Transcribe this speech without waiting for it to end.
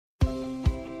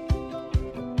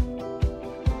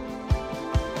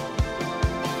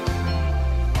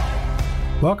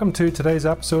Welcome to today's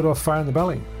episode of Fire in the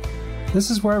Belly. This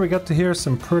is where we get to hear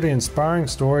some pretty inspiring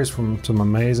stories from some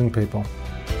amazing people.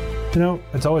 You know,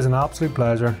 it's always an absolute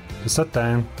pleasure to sit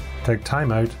down, take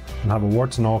time out, and have a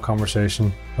warts and all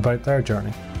conversation about their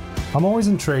journey. I'm always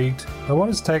intrigued by what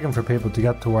it's taken for people to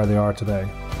get to where they are today,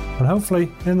 and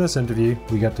hopefully in this interview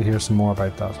we get to hear some more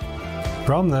about that.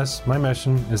 From this, my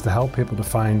mission is to help people to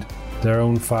find their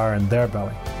own fire in their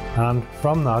belly, and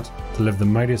from that, to live the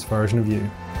mightiest version of you.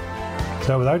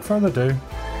 So without further ado,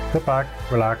 sit back,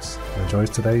 relax, and enjoy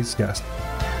today's guest.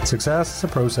 Success is a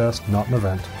process, not an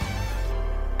event.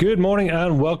 Good morning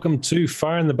and welcome to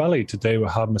Fire in the Belly. Today we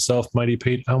have myself, Mighty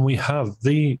Pete, and we have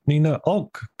the Nina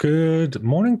Olk. Good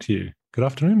morning to you. Good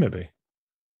afternoon, maybe.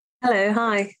 Hello,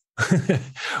 hi.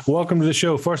 Welcome to the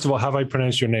show. First of all, have I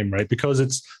pronounced your name right? Because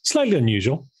it's slightly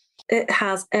unusual. It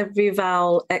has every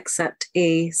vowel except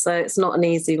E, so it's not an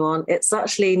easy one. It's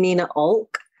actually Nina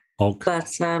Olk. Olk.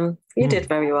 But you did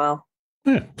very well.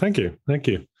 Yeah, thank you. Thank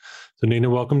you. So Nina,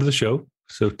 welcome to the show.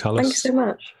 So tell us. Thanks so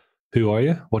much. Who are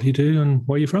you? What do you do? And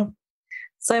where are you from?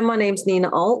 So my name's Nina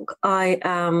Olk. I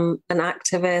am an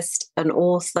activist, an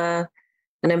author,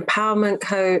 an empowerment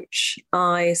coach.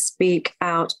 I speak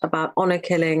out about honor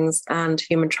killings and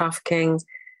human trafficking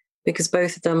because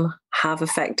both of them have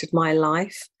affected my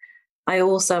life. I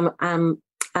also am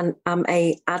an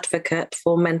advocate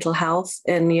for mental health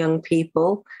in young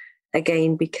people,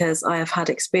 again, because I have had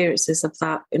experiences of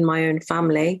that in my own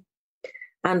family.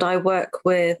 And I work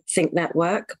with Think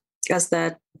Network as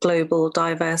their global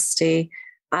diversity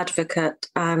advocate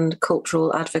and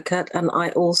cultural advocate. And I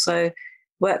also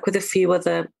work with a few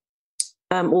other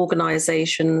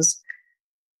organizations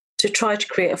to try to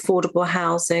create affordable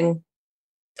housing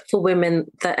for women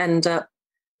that end up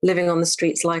living on the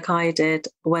streets like I did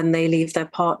when they leave their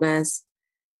partners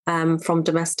from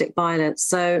domestic violence.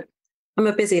 So I'm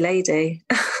a busy lady.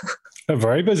 A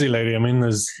very busy lady. I mean,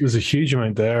 there's a huge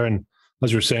amount there. And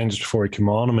as you were saying just before we came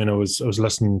on, I mean, I was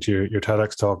listening to your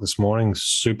TEDx talk this morning.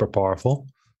 Super powerful,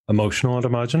 emotional, I'd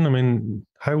imagine. I mean,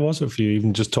 how was it for you,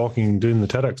 even just doing the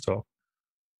TEDx talk?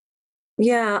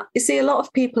 Yeah, you see, a lot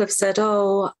of people have said,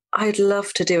 "Oh, I'd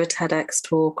love to do a TEDx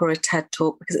talk or a TED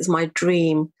talk because it's my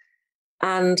dream."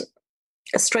 And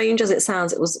as strange as it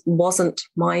sounds, wasn't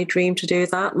my dream to do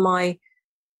that. My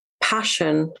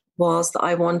passion was that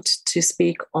I wanted to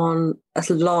speak on a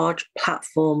large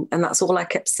platform. And that's all I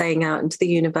kept saying out into the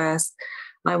universe.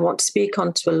 I want to speak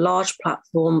onto a large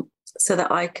platform so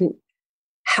that I can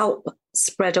help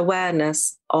spread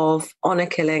awareness of honor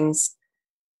killings.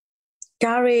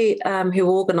 Gary, who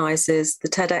organizes the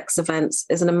TEDx events,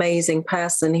 is an amazing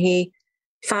person. He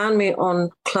found me on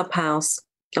Clubhouse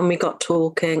and we got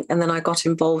talking, and then I got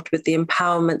involved with the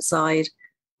empowerment side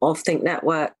of Think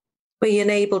Network, where he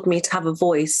enabled me to have a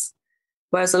voice,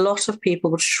 whereas a lot of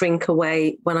people would shrink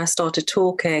away when I started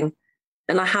talking.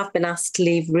 And I have been asked to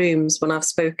leave rooms when I've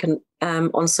spoken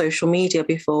on social media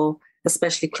before,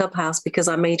 especially Clubhouse, because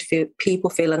I made people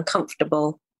feel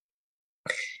uncomfortable.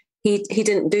 He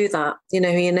didn't do that. You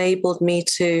know, he enabled me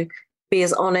to be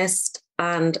as honest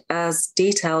and as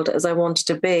detailed as I wanted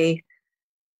to be.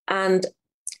 And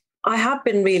I have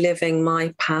been reliving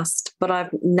my past, but I've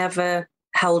never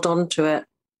held on to it.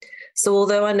 So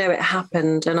although I know it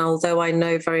happened, and although I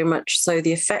know very much so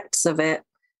the effects of it,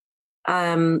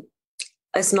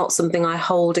 it's not something I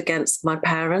hold against my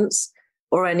parents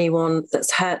or anyone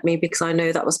that's hurt me, because I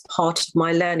know that was part of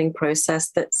my learning process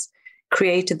that's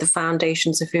created the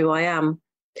foundations of who I am.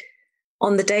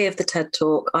 On the day of the TED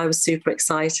Talk, I was super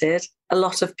excited. A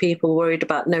lot of people worried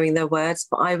about knowing their words,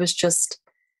 but I was just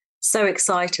so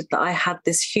excited that I had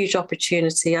this huge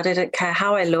opportunity. I didn't care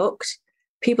how I looked.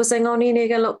 People saying, "Oh, Nina, you're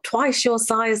going to look twice your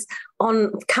size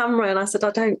on camera." And I said, "I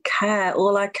don't care.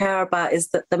 All I care about is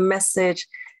that the message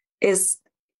is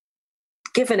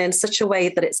given in such a way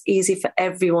that it's easy for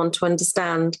everyone to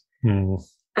understand." And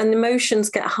emotions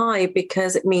get high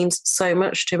because it means so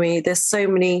much to me. There's so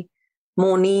many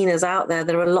more Ninas out there.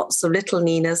 There are lots of little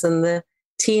Ninas and the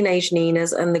teenage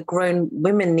Ninas and the grown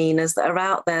women Ninas that are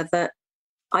out there that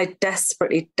I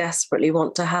desperately, desperately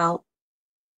want to help.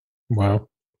 Wow.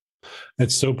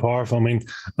 It's so powerful. I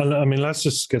mean, let's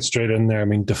just get straight in there. I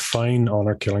mean, define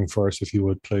honor killing for us, if you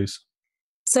would, please.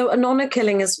 So an honor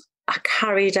killing is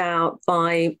carried out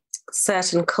by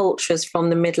certain cultures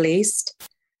from the Middle East,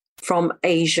 from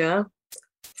Asia,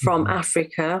 from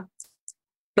Africa.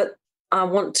 But I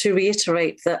want to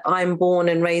reiterate that I'm born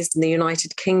and raised in the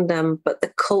United Kingdom, but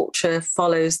the culture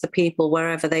follows the people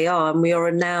wherever they are. And we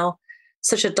are now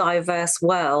such a diverse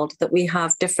world that we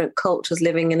have different cultures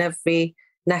living in every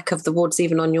neck of the woods,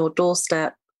 even on your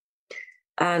doorstep.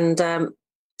 And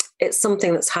it's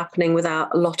something that's happening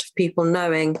without a lot of people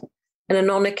knowing. And an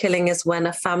honor killing is when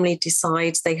a family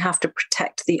decides they have to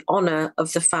protect the honor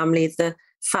of the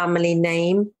family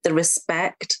name, the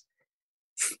respect,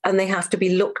 and they have to be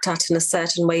looked at in a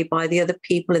certain way by the other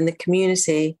people in the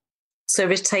community. So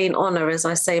retain honor, as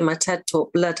I say in my TED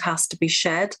talk, blood has to be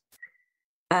shed.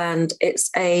 And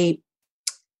it's a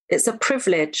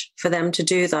privilege for them to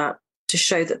do that, to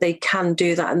show that they can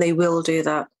do that and they will do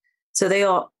that. So they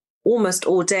are almost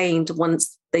ordained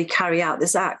once they carry out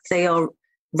this act. They are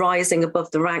rising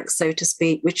above the ranks, so to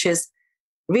speak, which is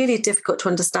really difficult to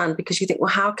understand, because you think, well,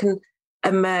 how can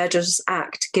a murderous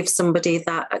act give somebody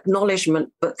that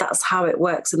acknowledgement? But that's how it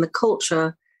works in the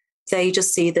culture. They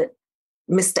just see that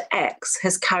Mr. X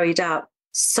has carried out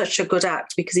such a good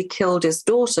act because he killed his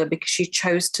daughter because she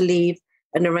chose to leave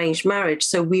an arranged marriage.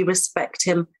 So we respect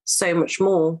him so much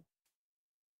more.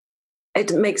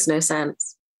 It makes no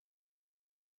sense.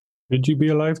 Would you be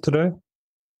alive today?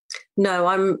 No,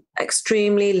 I'm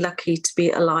extremely lucky to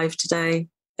be alive today.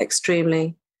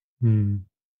 Extremely.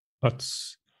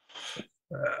 That's.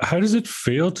 How does it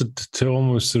feel to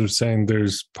almost sort of saying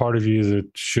there's part of you that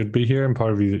should be here and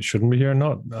part of you that shouldn't be here?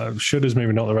 Not should is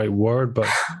maybe not the right word, but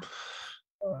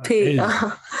Pete,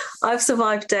 I've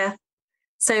survived death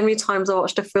so many times. I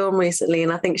watched a film recently,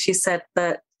 and I think she said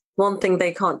that one thing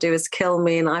they can't do is kill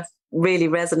me, and I've really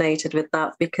resonated with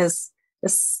that, because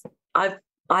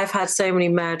I've had so many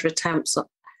murder attempts.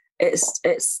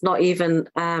 It's not even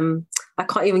I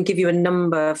can't even give you a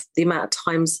number of the amount of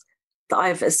times that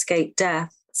I've escaped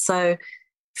death. So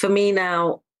for me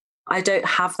now, I don't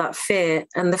have that fear,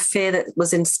 and the fear that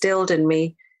was instilled in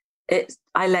me,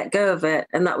 I let go of it.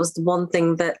 And that was the one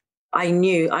thing that I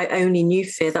knew. I only knew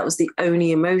fear. That was the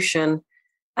only emotion.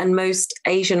 And most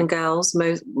Asian girls,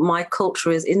 my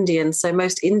culture is Indian, so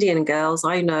most Indian girls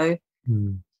I know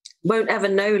won't ever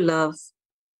know love.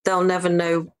 They'll never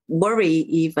know worry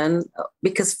even,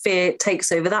 because fear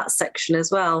takes over that section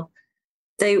as well.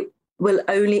 They will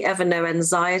only ever know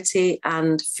anxiety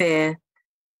and fear.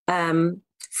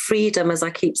 Freedom, as I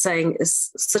keep saying,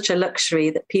 is such a luxury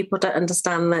that people don't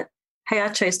understand that, hey, I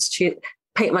chose to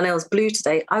paint my nails blue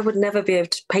today. I would never be able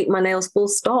to paint my nails full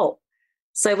stop.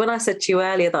 So when I said to you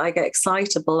earlier that I get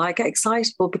excitable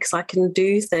because I can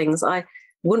do things. I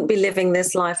wouldn't be living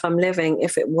this life I'm living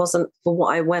if it wasn't for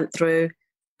what I went through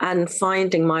and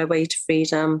finding my way to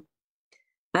freedom.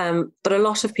 But a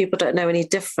lot of people don't know any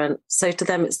different. So to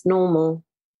them, it's normal.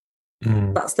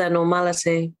 That's their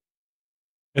normality.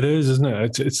 It is, isn't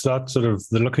it? It's that sort of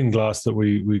the looking glass that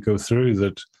we go through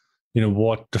that,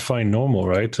 what define normal,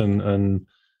 right? And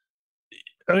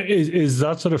is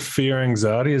that sort of fear,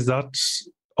 anxiety, is that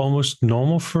almost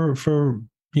normal for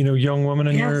young women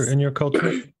in your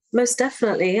culture? Most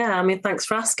definitely, yeah. I mean, thanks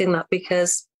for asking that,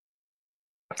 because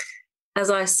as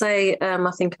I say,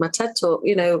 I think in my TED talk,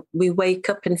 we wake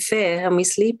up in fear and we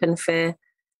sleep in fear.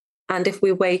 And if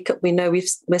we wake up, we know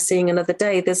we're seeing another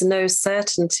day. There's no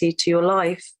certainty to your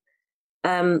life.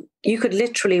 You could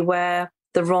literally wear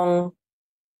the wrong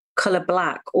color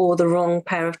black or the wrong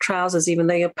pair of trousers, even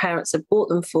though your parents have bought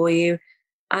them for you,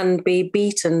 and be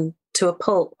beaten to a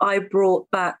pulp. I brought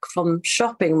back from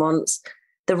shopping once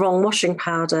the wrong washing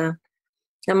powder,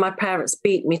 and my parents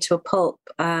beat me to a pulp.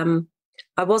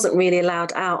 I wasn't really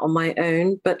allowed out on my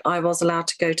own, but I was allowed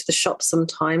to go to the shop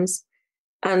sometimes.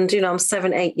 And, I'm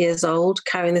 7, 8 years old,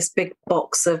 carrying this big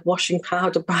box of washing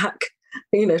powder back,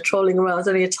 trolling around. It's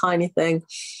only a tiny thing.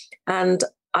 And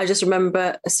I just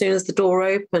remember as soon as the door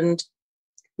opened,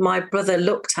 my brother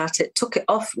looked at it, took it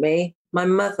off me. My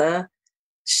mother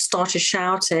started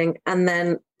shouting, and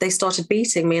then they started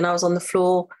beating me, and I was on the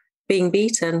floor being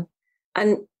beaten.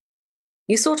 And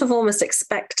you sort of almost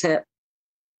expect it,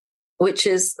 which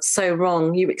is so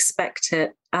wrong. You expect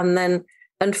it. And then,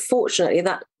 unfortunately,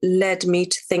 that led me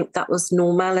to think that was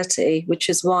normality, which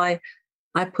is why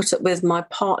I put up with my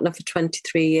partner for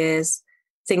 23 years,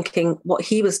 thinking what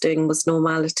he was doing was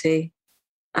normality.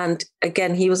 And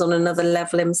again, he was on another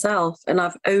level himself. And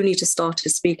I've only just started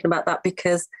speaking about that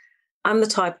because I'm the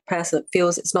type of person that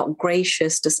feels it's not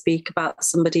gracious to speak about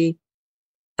somebody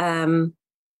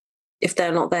if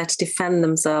they're not there to defend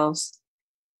themselves.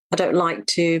 I don't like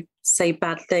to say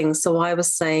bad things. So I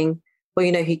was saying,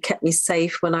 well, he kept me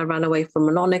safe when I ran away from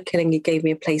an honor killing. He gave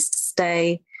me a place to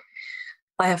stay.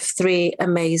 I have 3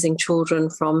 amazing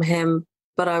children from him,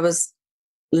 but I was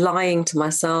lying to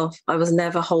myself. I was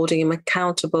never holding him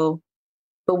accountable.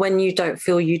 But when you don't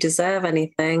feel you deserve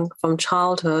anything from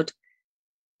childhood,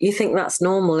 you think that's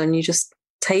normal and you just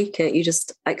take it. You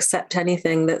just accept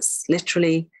anything that's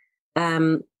literally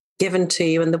given to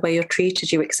you, and the way you're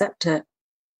treated, you accept it.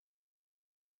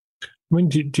 I mean,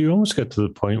 do you almost get to the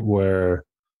point where,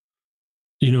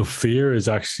 fear is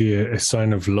actually a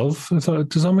sign of love?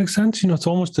 Does that make sense? It's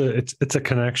almost it's a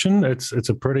connection. It's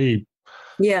a pretty,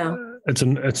 Yeah.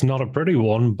 It's not a pretty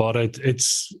one, but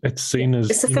it's seen as,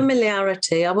 it's a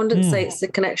familiarity. I wouldn't say it's a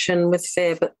connection with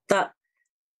fear, but that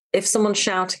if someone's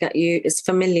shouting at you, it's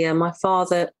familiar. My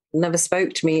father never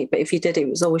spoke to me, but if he did, he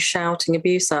was always shouting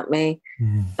abuse at me.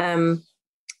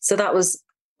 So that was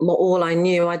all I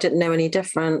knew. I didn't know any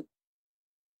different.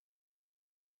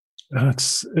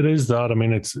 It is that. I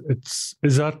mean, is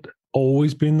that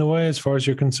always been the way as far as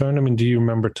you're concerned? I mean, do you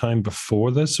remember time before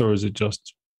this, or is it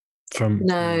just from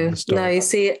the start? No. You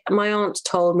see, my aunt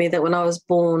told me that when I was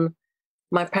born,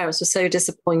 my parents were so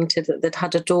disappointed that they'd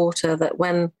had a daughter that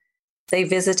when they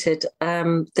visited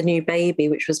the new baby,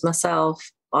 which was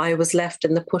myself, I was left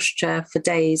in the pushchair for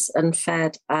days and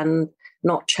fed and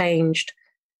not changed.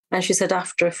 And she said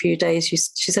after a few days, she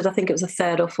said, I think it was the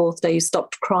third or fourth day, you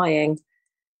stopped crying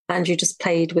and you just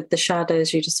played with the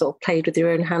shadows. You just sort of played with your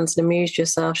own hands and amused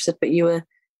yourself. She said, but you were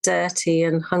dirty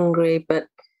and hungry, but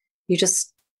you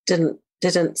just didn't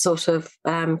sort of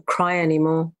cry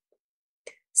anymore.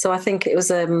 So I think it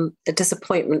was a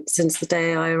disappointment since the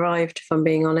day I arrived, if I'm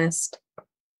being honest.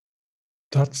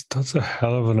 That's a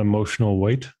hell of an emotional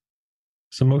weight.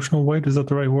 Is emotional weight, is that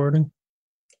the right wording?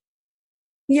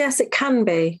 Yes, it can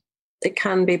be. It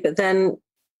can be. But then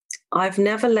I've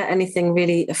never let anything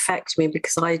really affect me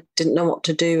because I didn't know what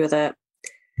to do with it.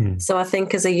 So I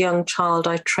think as a young child,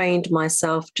 I trained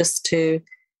myself just to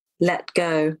let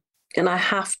go. And I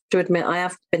have to admit, I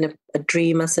have been a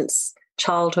dreamer since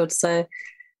childhood. So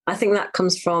I think that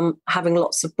comes from having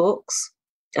lots of books.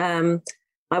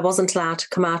 I wasn't allowed to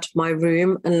come out of my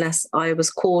room unless I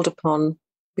was called upon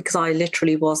because I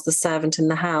literally was the servant in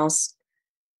the house.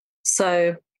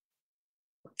 So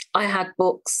I had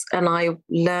books and I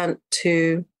learned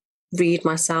to read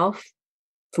myself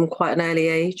from quite an early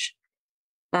age.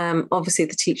 Obviously,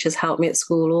 the teachers helped me at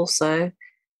school also,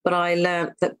 but I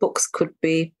learned that books could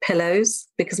be pillows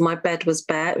because my bed was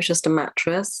bare. It was just a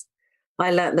mattress.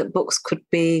 I learned that books could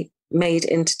be made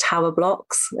into tower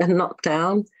blocks and knocked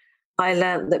down. I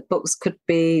learned that books could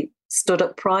be stood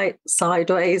upright,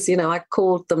 sideways. I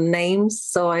called them names.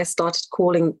 So I started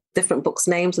calling different books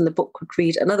names and the book would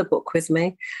read another book with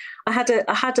me.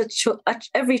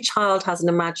 Every child has an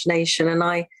imagination and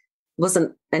I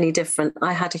wasn't any different.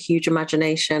 I had a huge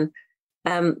imagination.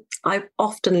 I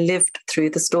often lived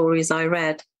through the stories I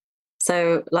read.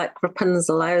 So like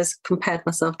Rapunzel, I always compared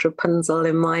myself to Rapunzel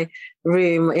in my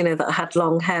room, that I had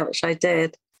long hair, which I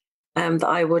did, that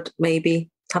I would maybe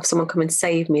have someone come and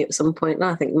save me at some point. And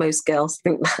I think most girls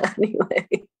think that anyway.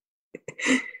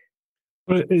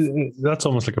 But that's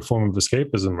almost like a form of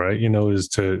escapism, right? Is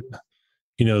to,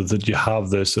 that you have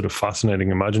this sort of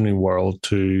fascinating imagining world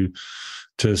to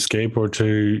escape or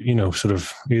to, sort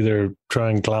of either try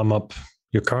and glam up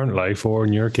your current life or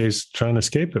in your case, try and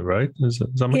escape it, right? Does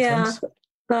that make sense?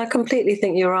 Yeah, I completely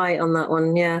think you're right on that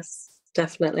one. Yes,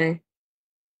 definitely.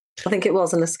 I think it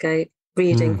was an escape.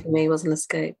 Reading for me was an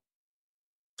escape.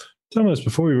 Tell us,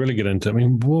 before we really get into it, I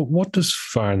mean, what does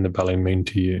fire in the belly mean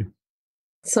to you?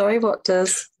 Sorry, what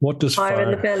does fire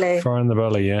in the belly? Fire in the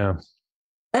belly, yeah.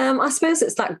 I suppose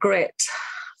it's that grit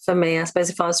for me. I suppose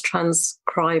if I was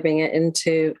transcribing it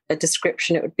into a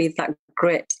description, it would be that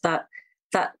grit, that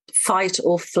fight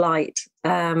or flight.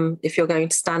 If you're going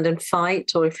to stand and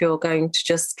fight or if you're going to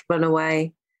just run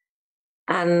away.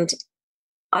 And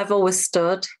I've always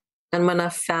stood. And when I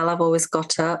fell, I've always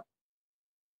got up.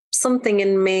 Something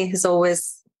in me has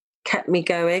always kept me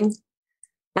going.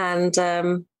 And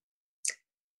I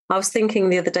was thinking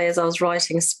the other day as I was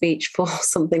writing a speech for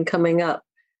something coming up,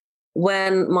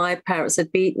 when my parents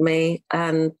had beat me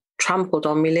and trampled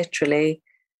on me literally,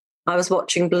 I was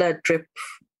watching blood drip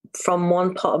from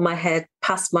one part of my head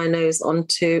past my nose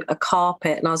onto a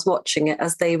carpet, and I was watching it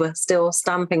as they were still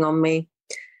stamping on me.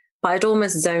 But I'd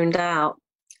almost zoned out,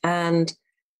 and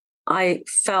I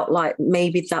felt like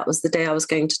maybe that was the day I was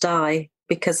going to die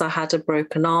because I had a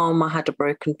broken arm, I had a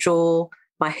broken jaw,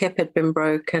 my hip had been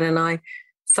broken, and I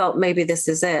felt maybe this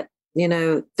is it.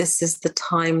 This is the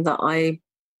time that I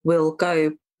will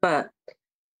go. But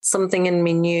something in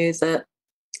me knew that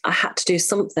I had to do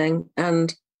something,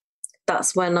 and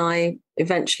that's when I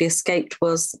eventually escaped.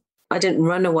 I didn't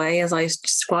run away as I used to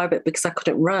describe it because I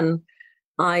couldn't run.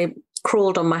 I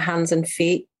crawled on my hands and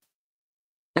feet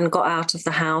and got out of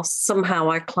the house. Somehow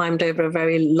I climbed over a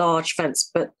very large fence.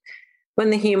 But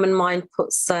when the human mind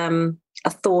puts a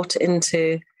thought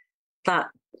into that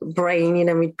brain,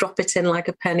 we drop it in like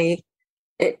a penny,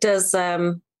 it does,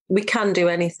 we can do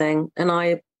anything. And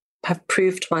I have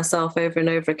proved to myself over and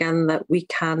over again that we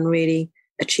can really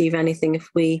achieve anything if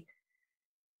we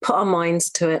put our minds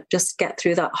to it, just get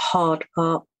through that hard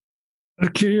part. Out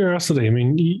of curiosity, I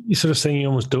mean, you sort of saying you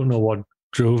almost don't know what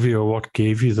drove you or what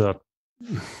gave you that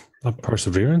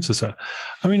perseverance. Is that?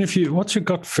 I mean, what's your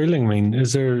gut feeling? I mean,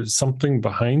 is there something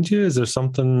behind you? Is there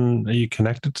something? Are you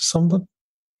connected to something?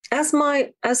 As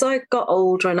I got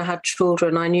older and I had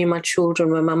children, I knew my children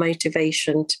were my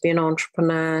motivation to be an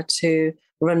entrepreneur, to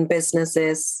run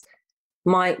businesses.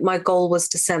 My goal was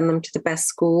to send them to the best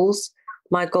schools.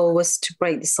 My goal was to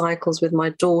break the cycles with my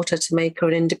daughter, to make her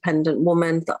an independent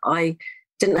woman, that I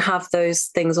didn't have those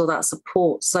things or that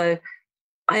support. So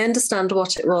I understand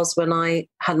what it was when I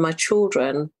had my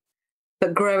children.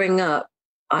 But growing up,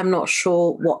 I'm not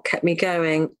sure what kept me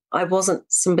going. I wasn't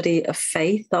somebody of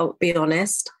faith, I'll be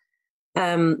honest.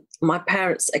 My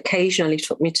parents occasionally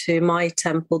took me to my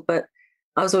temple, but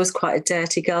I was always quite a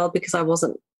dirty girl because I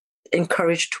wasn't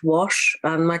encouraged to wash,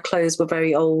 and my clothes were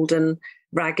very old and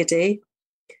raggedy.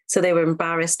 So they were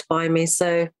embarrassed by me.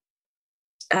 So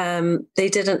they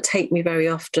didn't take me very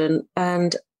often.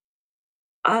 And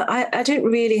I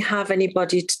didn't really have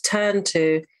anybody to turn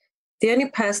to. The only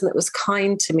person that was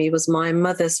kind to me was my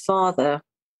mother's father.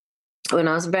 When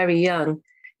I was very young,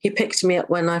 he picked me up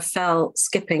when I fell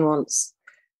skipping once.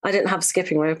 I didn't have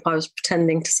skipping rope. I was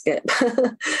pretending to skip.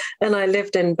 And I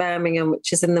lived in Birmingham,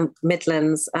 which is in the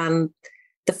Midlands. And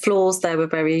the floors there were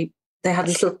they had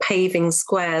little paving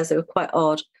squares. They were quite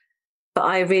odd. But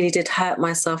I really did hurt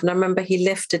myself. And I remember he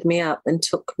lifted me up and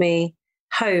took me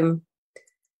home.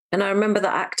 And I remember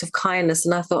that act of kindness.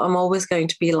 And I thought, I'm always going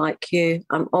to be like you.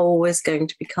 I'm always going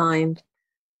to be kind.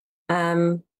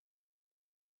 But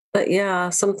yeah,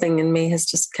 something in me has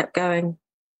just kept going.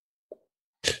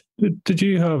 Did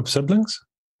you have siblings?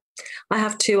 I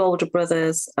have two older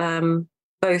brothers.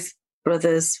 Both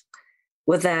brothers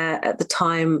were there at the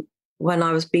time when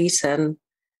I was beaten.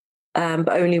 But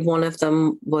only one of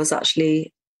them was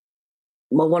actually,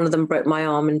 one of them broke my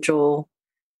arm and jaw.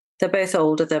 They're both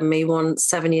older than me. One's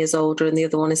 7 years older and the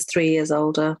other one is 3 years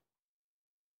older.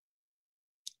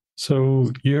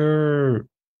 So your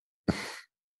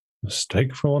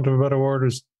mistake, for want of a better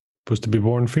word, was to be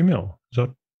born female. Is that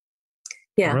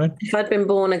right? If I'd been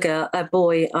born a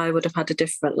boy, I would have had a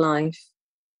different life.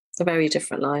 A very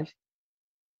different life.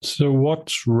 So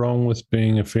what's wrong with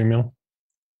being a female?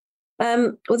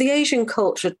 Well, the Asian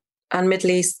culture and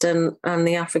Middle Eastern and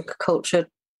the African culture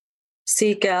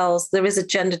see girls, there is a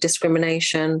gender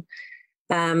discrimination.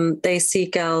 They see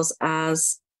girls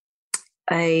as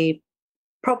a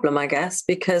problem, I guess,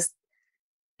 because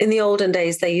in the olden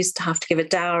days, they used to have to give a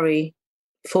dowry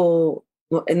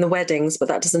in the weddings, but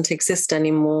that doesn't exist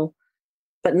anymore.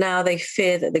 But now they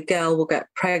fear that the girl will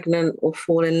get pregnant or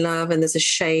fall in love, and there's a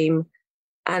shame.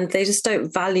 And they just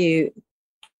don't value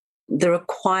the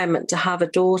requirement to have a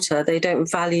daughter. They don't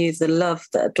value the love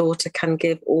that a daughter can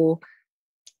give, or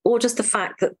just the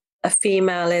fact that a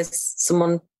female is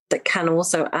someone that can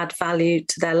also add value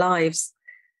to their lives.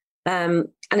 And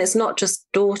it's not just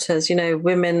daughters,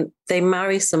 women, they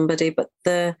marry somebody, but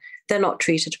they're not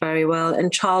treated very well.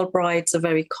 And child brides are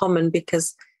very common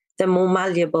because they're more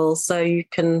malleable. So you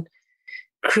can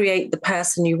create the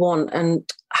person you want and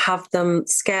have them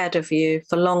scared of you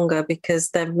for longer because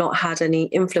they've not had any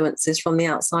influences from the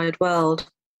outside world.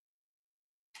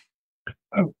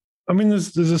 I mean,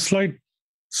 there's a slight,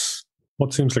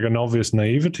 what seems like an obvious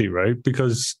naivety, right?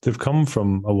 Because they've come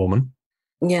from a woman,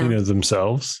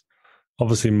 themselves,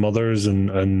 obviously mothers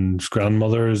and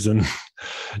grandmothers, and,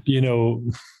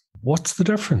 what's the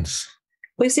difference?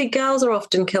 We see girls are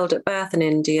often killed at birth in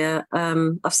India.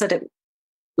 I've said it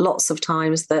lots of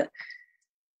times that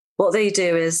what they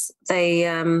do is they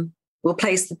will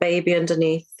place the baby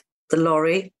underneath the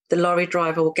lorry. The lorry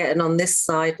driver will get in on this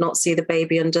side, not see the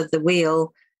baby under the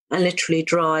wheel, and literally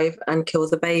drive and kill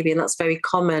the baby. And that's very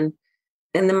common.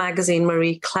 In the magazine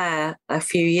Marie Claire, a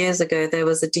few years ago, there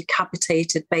was a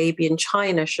decapitated baby in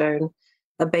China shown,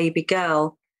 a baby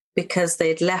girl, because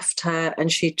they'd left her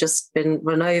and she'd just been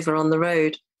run over on the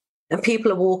road. And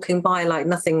people are walking by like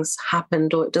nothing's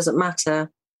happened or it doesn't matter.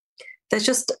 There's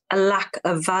just a lack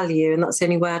of value, and that's the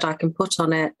only word I can put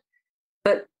on it.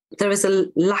 But there is a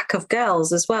lack of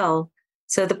girls as well.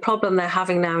 So the problem they're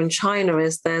having now in China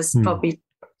is there's probably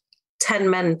 10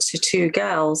 men to 2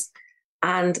 girls.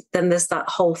 And then there's that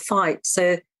whole fight.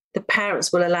 So the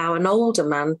parents will allow an older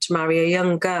man to marry a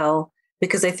young girl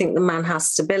because they think the man has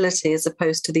stability as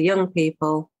opposed to the young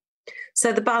people.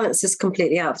 So the balance is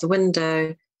completely out of the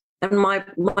window. And my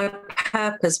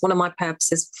purpose, one of my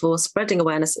purposes for spreading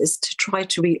awareness is to try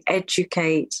to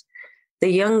re-educate the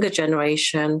younger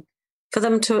generation for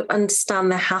them to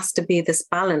understand there has to be this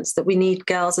balance, that we need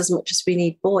girls as much as we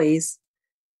need boys.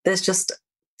 It's just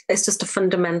a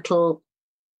fundamental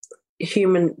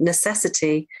human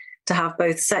necessity to have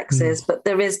both sexes, but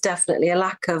there is definitely a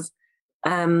lack of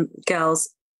girls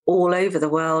all over the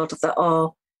world that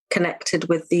are connected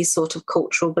with these sort of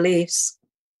cultural beliefs.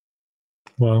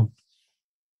 Well,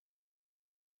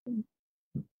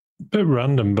 a bit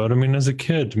random, but I mean, as a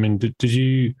kid, I mean, did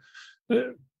you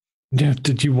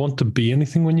did you want to be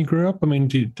anything when you grew up? I mean,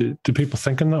 do people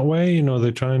think in that way? You know,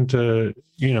 they're trying to,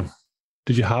 you know,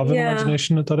 did you have an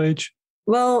imagination at that age?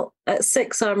 Well, at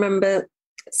 6, I remember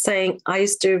saying I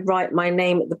used to write my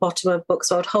name at the bottom of books.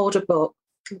 So I'd hold a book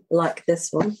like this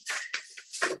one.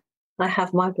 I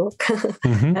have my book.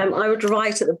 Mm-hmm. I would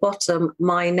write at the bottom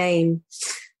my name,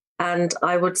 and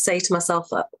I would say to myself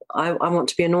that I want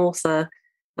to be an author.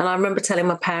 And I remember telling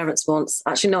my parents once,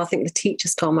 actually, no, I think the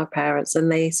teachers told my parents,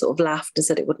 and they sort of laughed and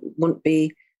said it wouldn't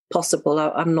be possible.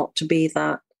 I'm not to be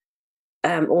that,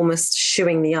 almost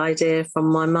shooing the idea from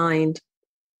my mind.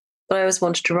 But I always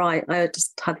wanted to write. I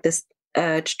just had this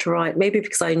urge to write, maybe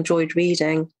because I enjoyed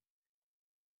reading.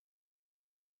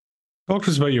 Talk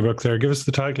to us about your book there. Give us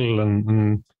the title.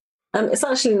 And it's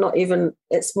actually not even,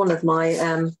 it's one of my,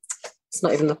 it's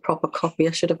not even the proper copy.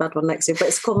 I should have had one next to it, but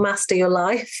it's called Master Your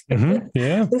Life. Mm-hmm.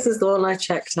 Yeah. This is the one I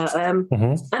checked out. And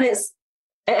it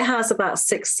has about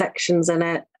 6 sections in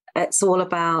it. It's all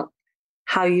about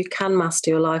how you can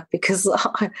master your life, because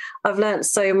I've learned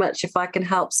so much. If I can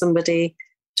help somebody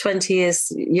 20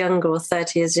 years younger or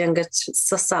 30 years younger to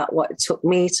suss out what it took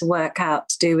me to work out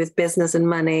to do with business and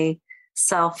money,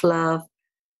 self-love,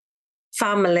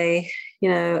 family,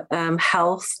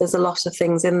 health. There's a lot of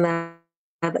things in there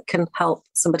that can help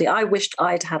somebody. I wished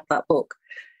I'd had that book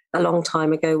a long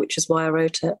time ago, which is why I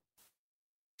wrote it.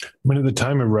 I mean, at the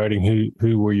time of writing,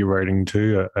 who were you writing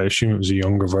to? I assume it was a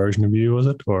younger version of you, was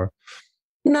it? Or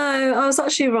no, I was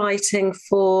actually writing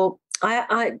for.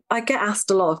 I get asked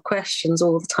a lot of questions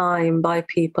all the time by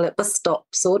people at bus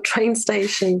stops or train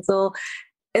stations, or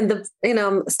in the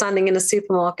I'm standing in a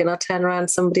supermarket and I turn around,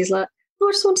 somebody's like, "Oh,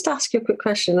 I just wanted to ask you a quick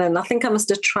question," and I think I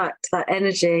must attract that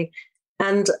energy.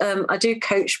 And I do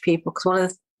coach people, because one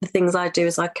of the things I do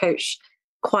is I coach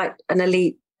quite an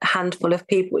elite handful of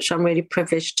people, which I'm really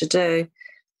privileged to do.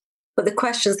 But the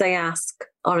questions they ask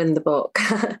are in the book,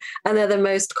 and they're the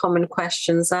most common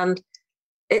questions. And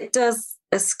it does,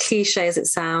 as cliche as it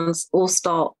sounds, all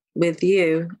start with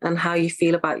you and how you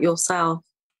feel about yourself.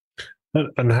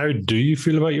 And how do you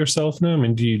feel about yourself now? I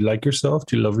mean, do you like yourself?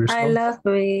 Do you love yourself? I love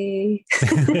me.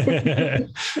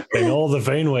 In all the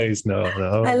vain ways. No.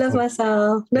 I love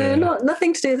myself. No,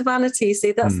 nothing to do with vanity.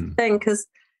 See, that's the thing, because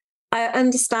I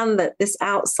understand that this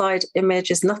outside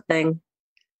image is nothing.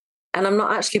 And I'm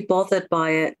not actually bothered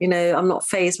by it. I'm not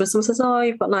fazed when someone says, "Oh,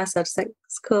 you've got nice hair." I just think,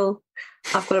 it's cool.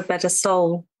 I've got a better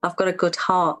soul. I've got a good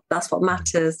heart. That's what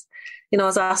matters. I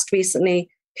was asked recently,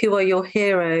 who are your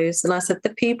heroes? And I said,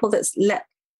 the people that's let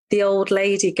the old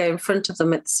lady go in front of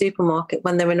them at the supermarket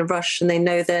when they're in a rush and they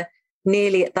know they're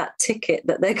nearly at that ticket,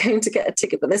 that they're going to get a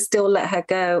ticket, but they still let her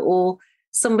go. Or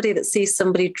somebody that sees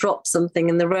somebody drop something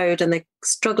in the road and they're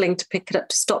struggling to pick it up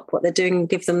to stop what they're doing and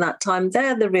give them that time.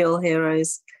 They're the real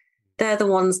heroes. They're the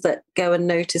ones that go and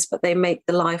notice, but they make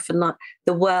the life and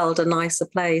the world a nicer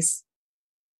place.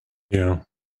 Yeah.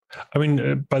 I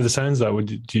mean, by the sounds of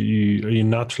that, are you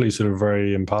naturally sort of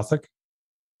very empathic?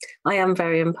 I am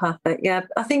very empathic. Yeah.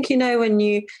 I think, when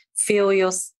you feel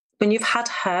when you've had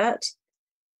hurt,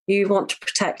 you want to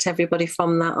protect everybody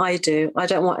from that. I do. I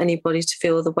don't want anybody to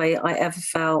feel the way I ever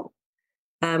felt,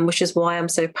 which is why I'm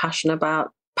so passionate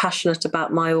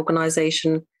about my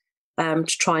organisation, to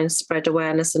try and spread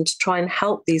awareness and to try and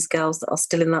help these girls that are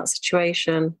still in that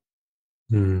situation.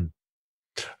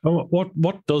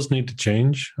 What does need to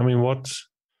change? I mean,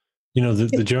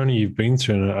 the journey you've been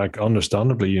through, and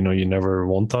understandably, you never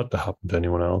want that to happen to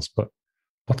anyone else, but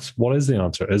what is the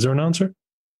answer? Is there an answer?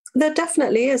 There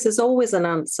definitely is. There's always an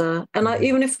answer. And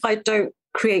even if I don't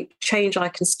create change, I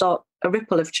can start a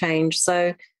ripple of change.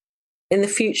 So in the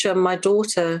future, my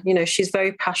daughter, she's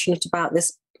very passionate about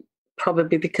this,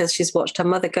 probably because she's watched her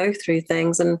mother go through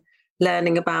things and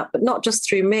learning about, but not just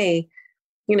through me.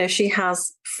 She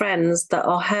has friends that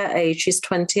are her age. She's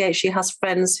 28. She has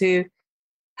friends who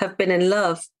have been in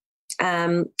love.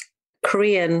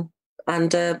 Korean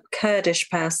and a Kurdish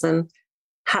person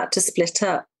had to split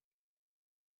up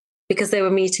because they were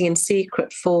meeting in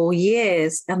secret for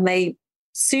years, and they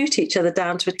suit each other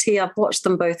down to a T. I've watched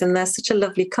them both, and they're such a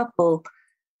lovely couple,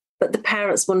 but the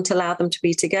parents wouldn't allow them to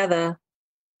be together.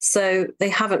 So they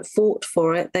haven't fought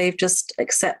for it. They've just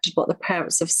accepted what the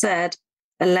parents have said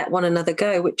and let one another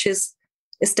go, which is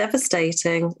it's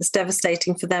devastating. It's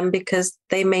devastating for them because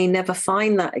they may never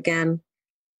find that again.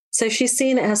 So she's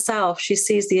seen it herself. She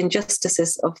sees the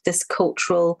injustices of this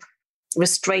cultural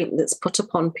restraint that's put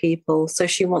upon people. So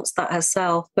she wants that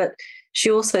herself. But she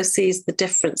also sees the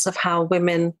difference of how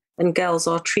women and girls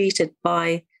are treated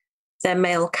by their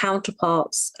male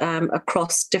counterparts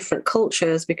across different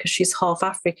cultures, because she's half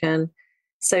African.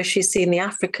 So she's seen the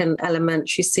African element.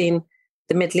 She's seen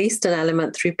the Middle Eastern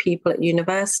element through people at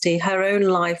university. Her own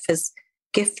life has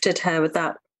gifted her with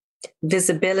that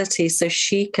visibility so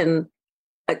she can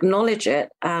acknowledge it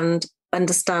and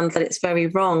understand that it's very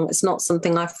wrong. It's not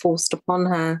something I forced upon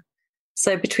her.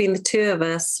 So between the two of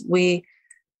us, we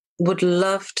would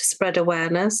love to spread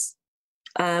awareness.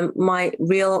 My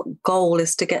real goal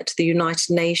is to get to the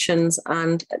United Nations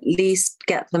and at least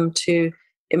get them to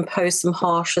impose some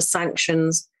harsher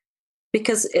sanctions,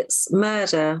 because it's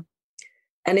murder.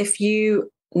 And if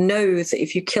you know that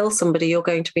if you kill somebody, you're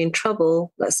going to be in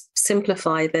trouble, let's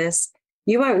simplify this,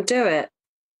 you won't do it.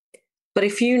 But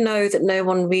if you know that no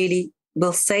one really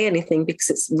will say anything because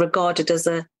it's regarded as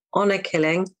a honor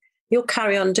killing, you'll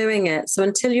carry on doing it. So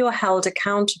until you're held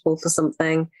accountable for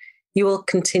something, you will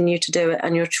continue to do it,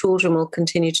 and your children will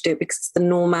continue to do it because it's the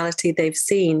normality they've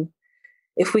seen.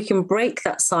 If we can break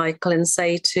that cycle and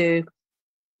say to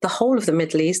the whole of the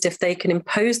Middle East, if they can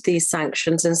impose these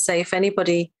sanctions and say if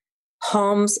anybody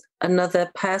harms another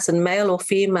person, male or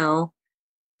female,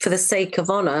 for the sake of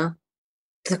honor,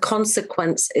 the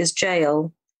consequence is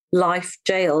jail,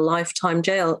 lifetime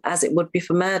jail, as it would be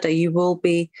for murder. You will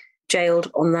be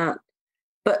jailed on that.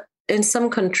 But in some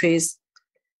countries,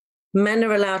 men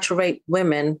are allowed to rape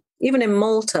women. Even in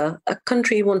Malta, a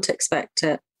country you wouldn't expect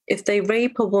it. If they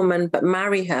rape a woman but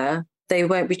marry her, they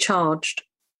won't be charged.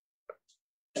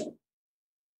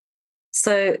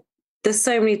 So there's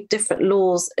so many different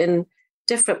laws in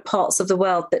different parts of the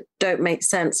world that don't make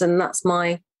sense. And that's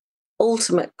my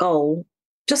ultimate goal,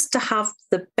 just to have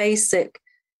the basic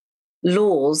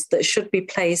laws that should be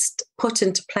put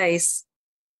into place,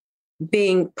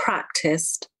 being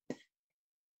practiced.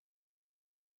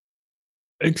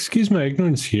 Excuse my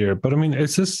ignorance here, but I mean,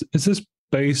 is this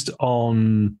based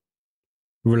on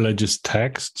religious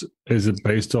text? Is it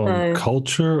based on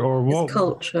culture or what? It's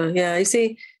culture, yeah. You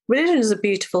see, religion is a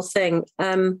beautiful thing.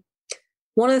 One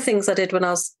of the things I did when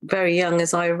I was very young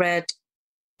is I read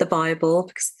the Bible,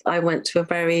 because I went to a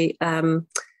very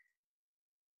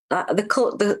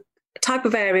the type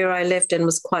of area I lived in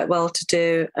was quite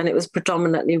well-to-do, and it was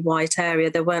predominantly white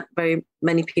area. There weren't very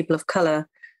many people of color.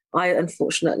 I,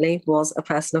 unfortunately, was a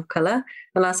person of color.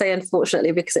 And I say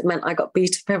unfortunately because it meant I got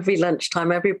beat up every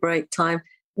lunchtime, every break time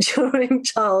during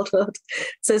childhood.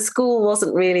 So school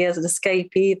wasn't really as an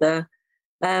escape either.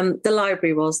 The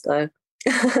library was, though.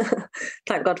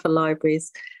 Thank God for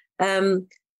libraries. But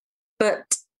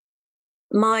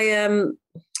I've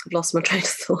lost my train of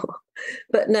thought.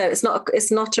 But no, it's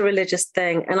not a religious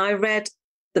thing. And I read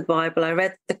the Bible, I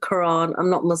read the Quran. I'm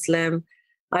not Muslim.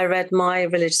 I read my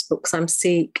religious books. I'm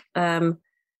Sikh. And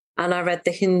I read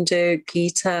the Hindu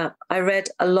Gita. I read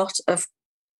a lot of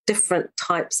different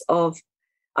types of,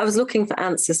 I was looking for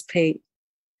answers, Pete.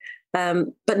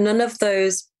 But none of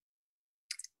those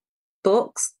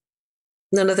books,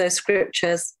 none of those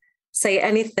scriptures say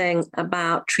anything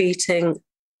about treating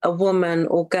a woman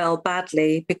or girl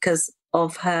badly because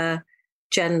of her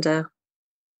gender.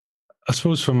 I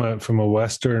suppose from a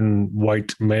Western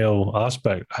white male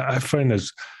aspect, I find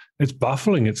it's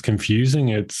baffling, it's confusing,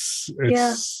 it's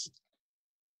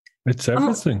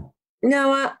everything.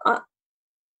 No,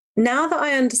 now that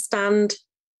I understand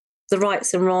the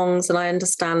rights and wrongs and I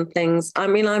understand things, I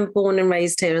mean, I'm born and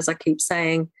raised here, as I keep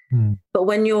saying, but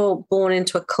when you're born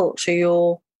into a culture,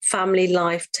 your family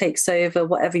life takes over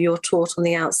whatever you're taught on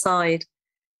the outside.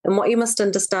 And what you must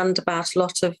understand about a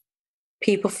lot of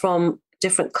people from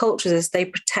different cultures is they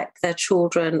protect their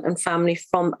children and family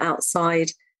from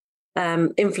outside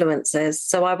influences.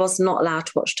 So I was not allowed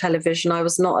to watch television. I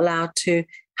was not allowed to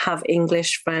have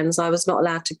English friends. I was not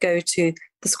allowed to go to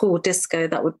the school disco.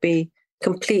 That would be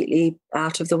completely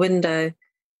out of the window.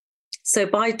 So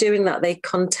by doing that, they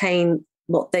contain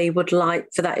what they would like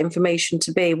for that information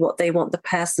to be, what they want the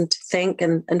person to think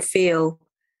and feel.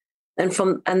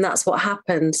 And that's what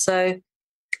happened. So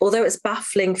although it's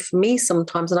baffling for me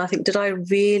sometimes, and I think, did I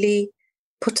really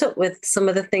put up with some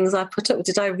of the things I put up with?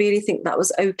 Did I really think that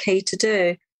was okay to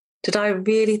do? Did I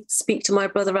really speak to my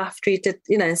brother after he did,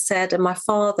 said, and my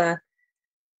father?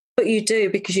 But you do,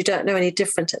 because you don't know any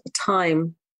different at the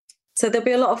time. So there'll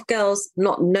be a lot of girls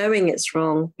not knowing it's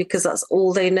wrong because that's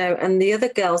all they know. And the other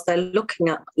girls they're looking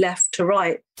at left to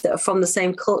right that are from the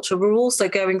same culture were also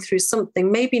going through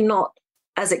something, maybe not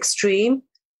as extreme,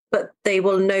 but they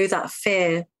will know that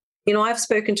fear. You know, I've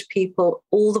spoken to people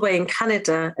all the way in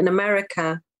Canada and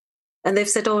America, and they've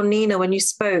said, oh, Nina, when you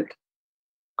spoke,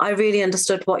 I really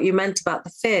understood what you meant about the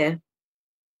fear,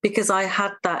 because I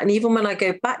had that. And even when I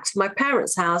go back to my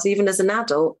parents' house, even as an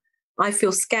adult, I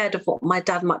feel scared of what my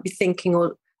dad might be thinking,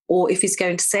 or if he's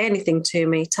going to say anything to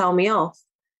me, tell me off,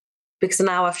 because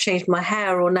now I've changed my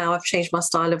hair, or now I've changed my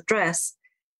style of dress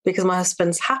because my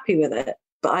husband's happy with it.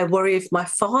 But I worry if my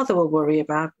father will worry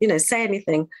about, say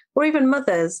anything, or even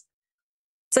mothers.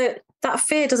 So that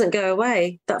fear doesn't go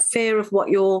away, that fear of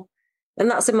and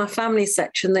that's in my family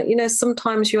section, that,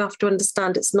 sometimes you have to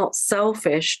understand it's not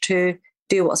selfish to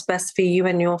do what's best for you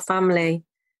and your family.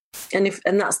 And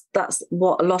that's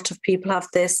what a lot of people have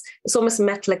this. It's almost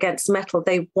metal against metal.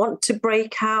 They want to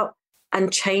break out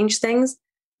and change things,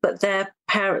 but their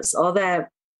parents are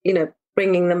there,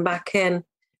 bringing them back in.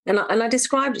 And I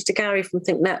described it to Gary from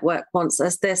Think Network once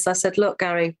as this. I said, look,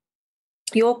 Gary,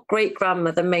 your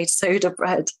great-grandmother made soda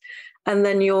bread, and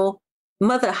then your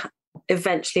mother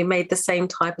eventually made the same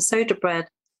type of soda bread.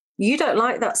 You don't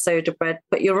like that soda bread,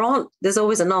 but your aunt, there's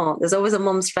always an aunt, there's always a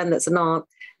mum's friend that's an aunt,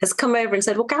 has come over and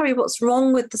said, well, Gary, what's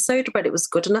wrong with the soda bread? It was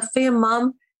good enough for your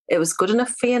mum. It was good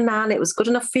enough for your nan. It was good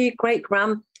enough for your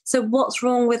great-grand. So what's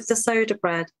wrong with the soda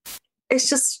bread? It's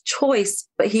just choice,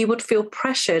 but he would feel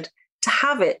pressured to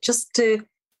have it just to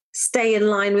stay in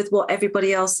line with what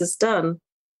everybody else has done.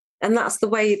 And that's the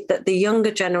way that the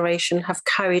younger generation have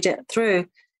carried it through.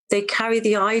 They carry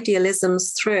the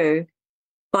idealisms through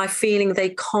by feeling they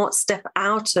can't step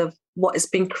out of what has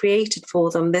been created for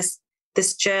them. This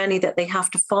journey that they have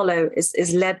to follow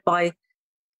is led by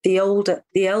the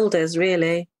elders,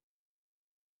 really.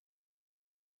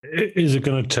 Is it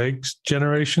going to take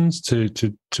generations to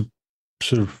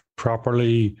sort of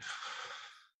properly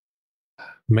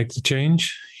make the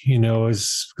change?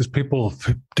 Because people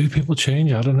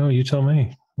change? I don't know. You tell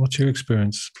me. What's your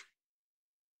experience?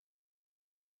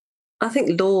 I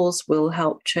think laws will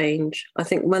help change. I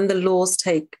think when the laws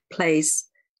take place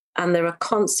and there are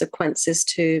consequences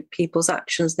to people's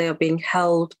actions, they are being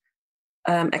held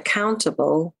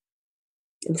accountable,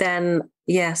 then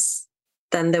yes,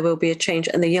 then there will be a change.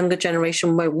 And the younger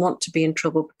generation won't want to be in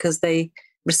trouble because they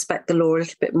respect the law a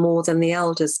little bit more than the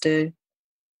elders do.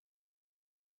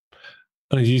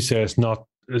 And as you say, it's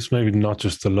maybe not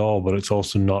just the law, but it's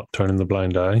also not turning the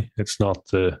blind eye. It's not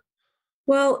the...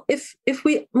 Well,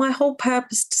 my whole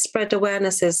purpose to spread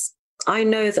awareness is, I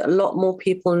know that a lot more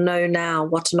people know now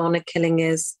what an honour killing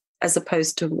is as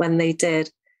opposed to when they did.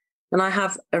 And I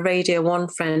have a Radio 1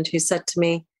 friend who said to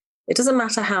me, it doesn't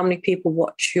matter how many people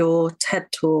watch your TED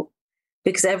Talk,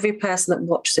 because every person that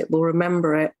watches it will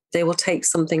remember it. They will take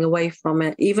something away from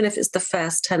it, even if it's the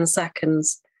first 10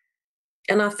 seconds.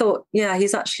 And I thought, yeah,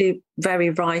 he's actually very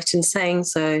right in saying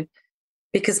so,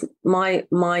 because my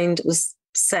mind was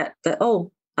set that,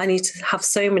 I need to have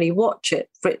so many watch it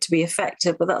for it to be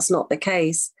effective, but that's not the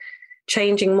case.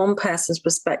 Changing one person's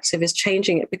perspective is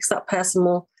changing it, because that person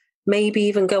will maybe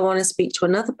even go on and speak to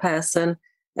another person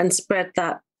and spread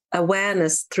that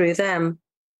awareness through them.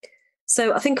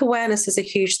 So I think awareness is a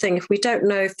huge thing. If we don't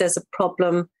know if there's a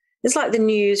problem, it's like the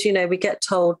news, we get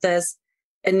told there's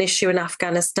an issue in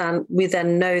Afghanistan. We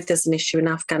then know there's an issue in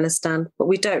Afghanistan, but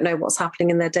we don't know what's happening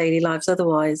in their daily lives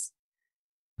otherwise.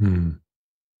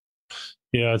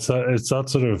 Yeah, it's that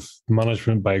sort of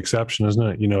management by exception, isn't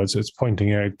it? It's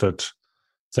pointing out that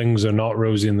things are not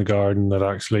rosy in the garden, that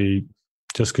actually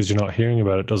just because you're not hearing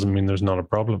about it doesn't mean there's not a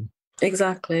problem.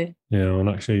 Exactly. And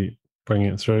actually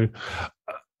bringing it through.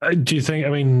 Do you think,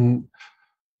 in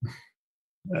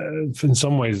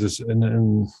some ways, there's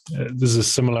a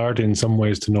similarity in some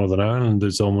ways to Northern Ireland.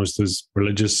 There's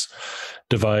religious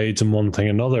divides and one thing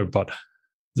another, but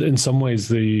in some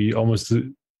ways,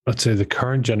 let's say the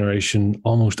current generation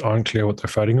almost aren't clear what they're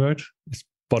fighting about.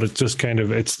 But it's just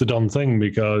it's the done thing,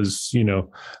 because,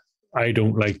 I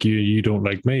don't like you, you don't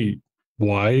like me.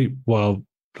 Why? Well,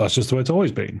 that's just the way it's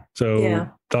always been. So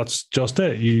That's just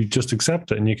it. You just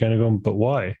accept it, and you kind of go, but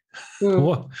why?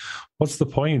 What's the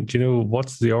point?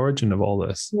 What's the origin of all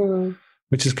this?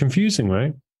 Which is confusing,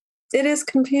 right? It is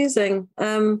confusing.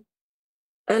 And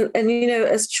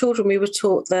as children, we were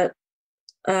taught that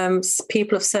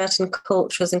people of certain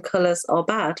cultures and colours are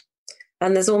bad.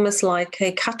 And there's almost like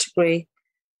a category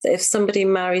that if somebody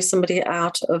marries somebody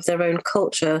out of their own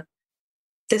culture,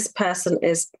 this person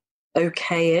is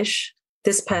okay-ish.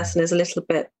 This person is a little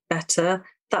bit better.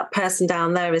 That person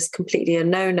down there is completely a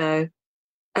no-no.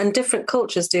 And different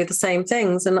cultures do the same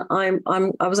things. And I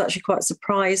was actually quite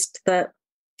surprised that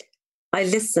I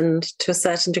listened to a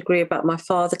certain degree about my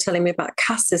father telling me about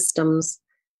caste systems,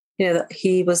 that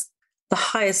he was the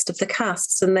highest of the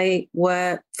castes, and they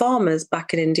were farmers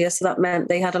back in India. So that meant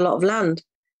they had a lot of land.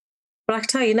 But I can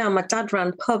tell you now, my dad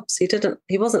ran pubs.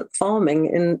 He wasn't farming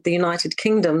in the United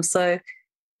Kingdom. So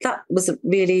that was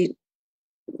really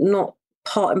not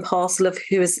part and parcel of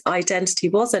who his identity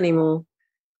was anymore.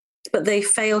 But they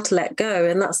failed to let go.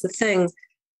 And that's the thing.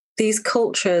 These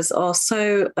cultures are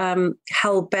so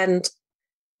hell-bent,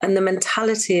 and the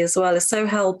mentality as well is so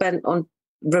hell-bent on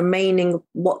remaining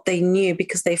what they knew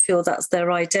because they feel that's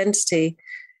their identity,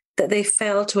 that they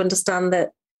fail to understand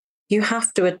that you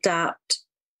have to adapt,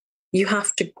 you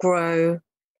have to grow.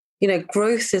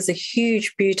 Growth is a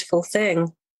huge, beautiful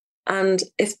thing. And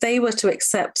if they were to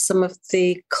accept some of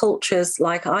the cultures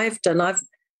like I've done,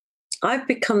 I've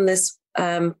become this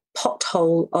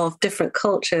pothole of different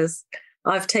cultures.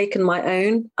 I've taken my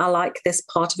own. I like this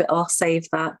part of it. I'll save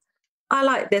that. I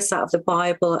like this out of the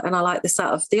Bible, and I like this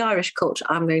out of the Irish culture.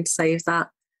 I'm going to save that.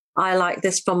 I like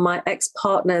this from my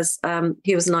ex-partner's.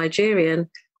 He was Nigerian.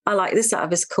 I like this out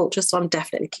of his culture, so I'm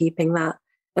definitely keeping that.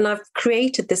 And I've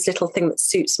created this little thing that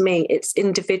suits me. It's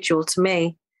individual to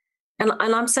me. And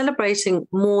I'm celebrating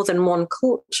more than one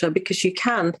culture because you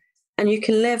can. And you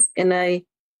can live in a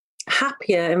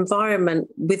happier environment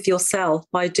with yourself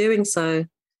by doing so.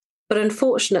 But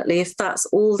unfortunately, if that's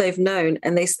all they've known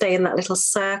and they stay in that little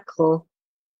circle,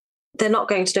 they're not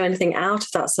going to do anything out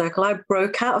of that circle. I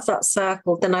broke out of that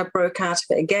circle, then I broke out of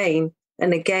it again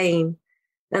and again.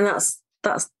 And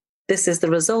this is the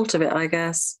result of it, I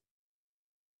guess.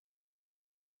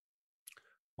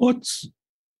 What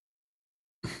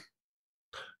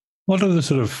are the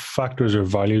sort of factors or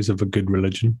values of a good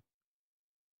religion?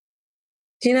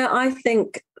 I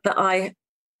think that I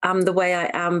am the way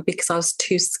I am because I was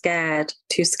too scared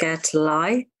to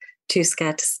lie, too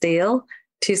scared to steal,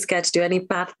 too scared to do any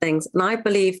bad things. And I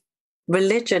believe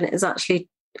religion is actually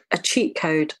a cheat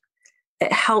code.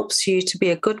 It helps you to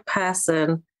be a good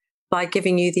person by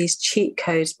giving you these cheat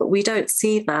codes, but we don't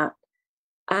see that.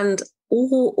 And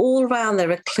all around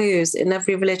there are clues. In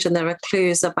every religion, there are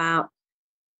clues about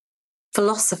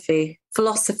philosophy.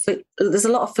 There's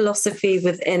a lot of philosophy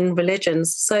within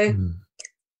religions. So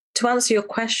to answer your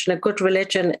question, a good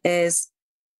religion is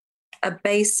a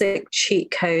basic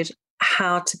cheat code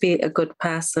how to be a good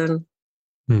person.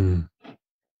 I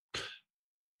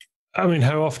mean,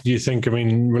 how often do you think,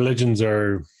 religions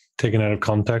are taken out of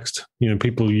context?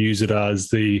 People use it as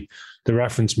the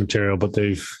reference material, but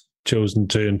they've chosen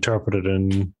to interpret it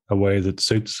in a way that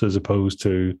suits as opposed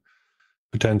to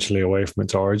potentially away from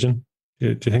its origin. Do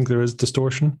you think there is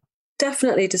distortion?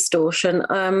 Definitely distortion.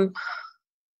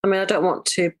 I don't want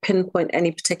to pinpoint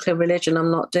any particular religion.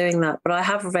 I'm not doing that. But I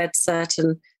have read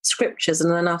certain scriptures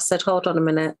and then I've said, hold on a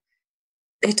minute.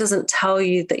 It doesn't tell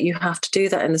you that you have to do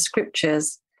that in the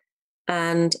scriptures.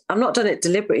 And I've not done it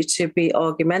deliberately to be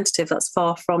argumentative. That's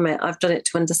far from it. I've done it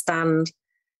to understand.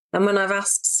 And when I've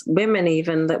asked women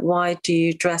even that, why do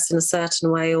you dress in a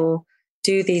certain way or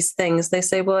do these things? They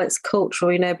say, well, it's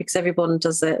cultural, because everyone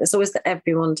does it. It's always that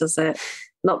everyone does it,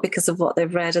 not because of what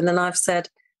they've read. And then I've said,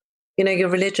 your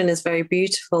religion is very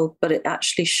beautiful, but it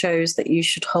actually shows that you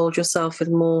should hold yourself with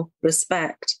more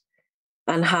respect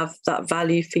and have that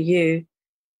value for you.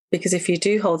 Because if you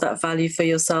do hold that value for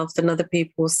yourself, then other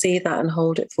people will see that and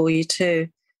hold it for you too,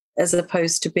 as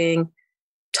opposed to being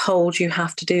told you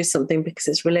have to do something because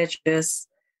it's religious.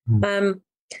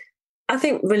 I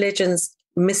think religion's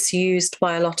misused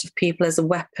by a lot of people as a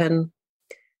weapon.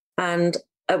 And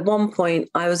at one point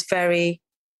I was fighting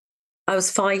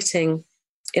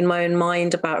in my own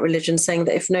mind about religion, saying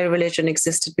that if no religion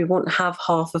existed, we wouldn't have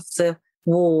half of the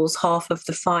wars, half of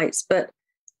the fights. But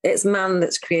it's man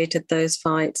that's created those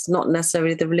fights, not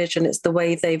necessarily the religion. It's the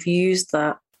way they've used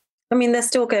that. They're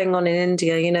still going on in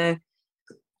India, in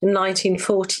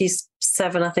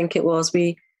 1947, I think it was,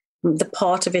 the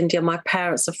part of India my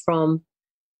parents are from,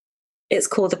 it's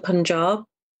called the Punjab,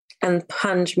 and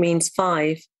Panj means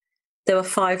 5. There were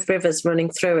 5 rivers running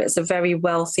through it. It's a very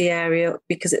wealthy area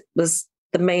because it was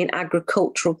the main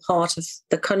agricultural part of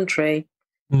the country.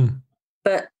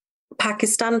 But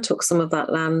Pakistan took some of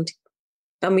that land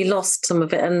and we lost some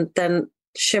of it. And then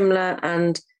Shimla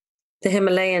and the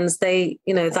Himalayas,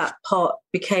 that part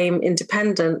became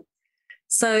independent.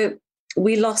 So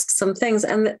we lost some things.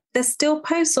 And there's still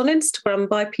posts on Instagram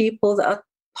by people that are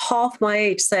half my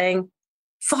age saying,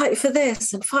 fight for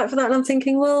this and fight for that. And I'm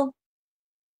thinking, well,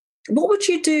 what would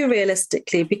you do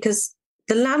realistically? Because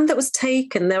the land that was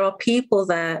taken, there are people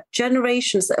there,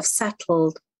 generations that have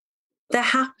settled. They're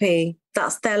happy.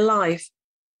 That's their life.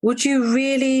 Would you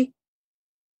really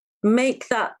make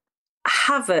that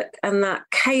havoc and that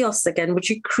chaos again? Would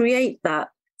you create that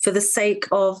for the sake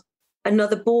of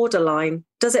another borderline.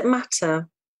 Does it matter?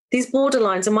 These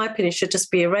borderlines, in my opinion, should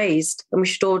just be erased, and we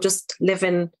should all just live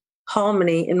in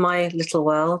harmony in my little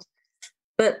world.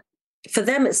 But for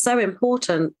them, it's so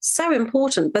important,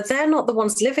 but they're not the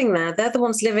ones living there. They're the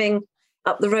ones living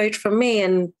up the road from me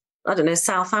in, I don't know,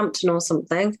 Southampton or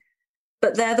something.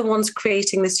 But they're the ones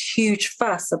creating this huge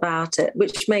fuss about it,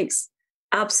 which makes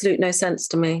absolute no sense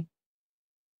to me.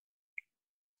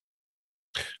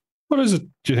 What is it,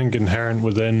 do you think, inherent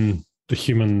within the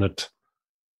human that,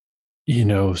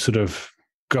 sort of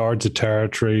guards a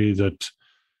territory, that,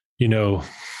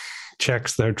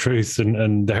 checks their truth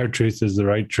and their truth is the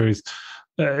right truth?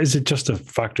 Is it just a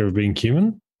factor of being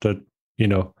human that,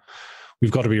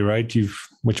 we've got to be right,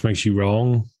 which makes you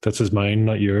wrong? This is mine,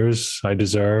 not yours. I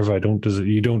deserve,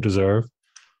 you don't deserve.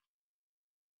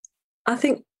 I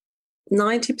think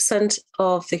 90%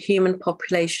 of the human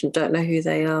population don't know who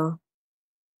they are.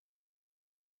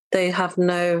 They have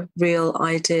no real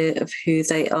idea of who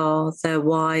they are, their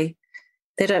why.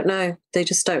 They don't know. They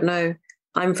just don't know.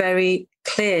 I'm very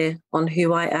clear on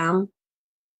who I am,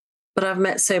 but I've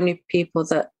met so many people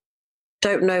that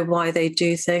don't know why they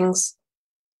do things,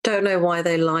 don't know why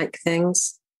they like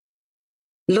things,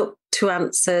 look to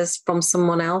answers from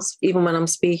someone else. Even when I'm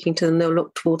speaking to them, they'll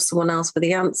look towards someone else for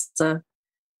the answer.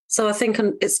 So I think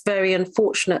it's very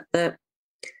unfortunate that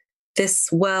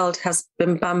this world has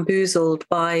been bamboozled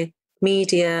by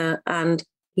media and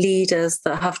leaders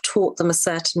that have taught them a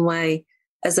certain way,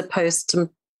 as opposed to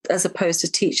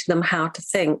teaching them how to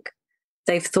think.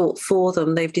 They've thought for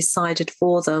them, they've decided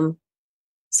for them.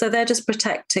 So they're just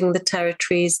protecting the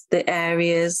territories, the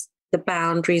areas, the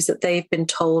boundaries that they've been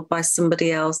told by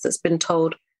somebody else, that's been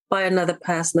told by another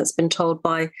person, that's been told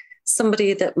by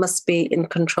somebody that must be in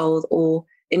control or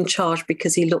in charge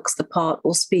because he looks the part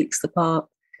or speaks the part.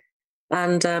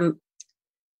 And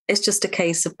it's just a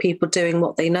case of people doing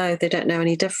what they know. They don't know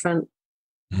any different.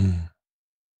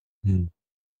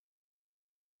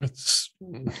 Is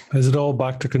it all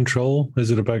back to control?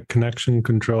 Is it about connection,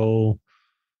 control,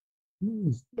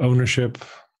 ownership?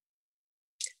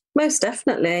 Most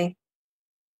definitely.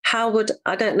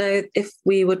 I don't know if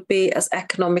we would be as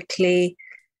economically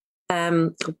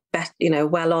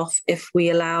well off if we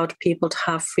allowed people to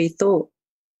have free thought.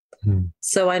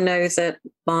 So I know that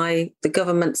by the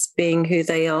governments being who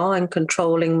they are and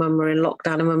controlling when we're in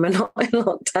lockdown and when we're not in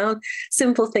lockdown,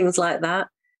 simple things like that.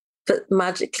 But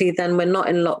magically then we're not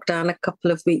in lockdown a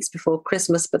couple of weeks before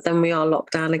Christmas, but then we are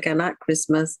locked down again at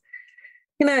Christmas.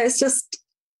 It's just,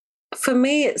 for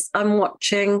me, I'm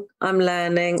watching, I'm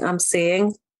learning, I'm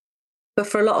seeing. But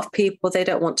for a lot of people, they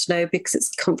don't want to know because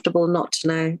it's comfortable not to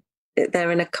know.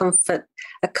 They're in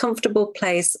a comfortable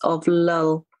place of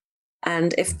lull.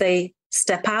 And if they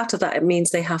step out of that, it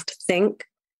means they have to think.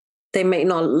 They may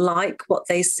not like what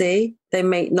they see. They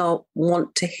may not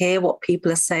want to hear what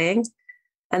people are saying.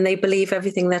 And they believe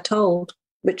everything they're told,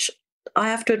 which I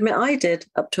have to admit I did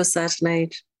up to a certain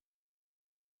age.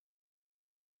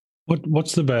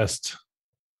 What's the best?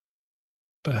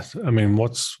 I mean,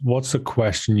 what's a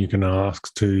question you can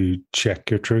ask to check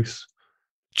your truth?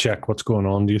 Check what's going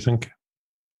on, do you think?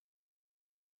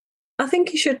 I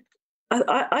think you should.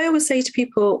 I always say to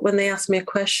people when they ask me a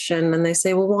question and they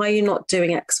say, well, why are you not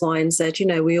doing X, Y, and Z?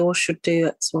 We all should do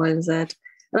X, Y, and Z. And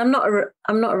I'm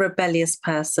not a rebellious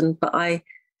person, but I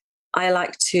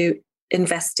like to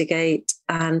investigate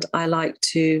and I like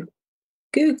to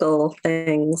Google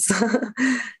things.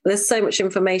 There's so much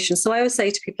information. So I always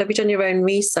say to people, have you done your own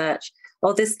research?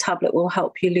 Or this tablet will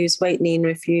help you lose weight, Nina.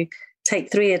 If you take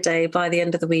 3 a day, by the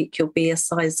end of the week, you'll be a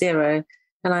size 0.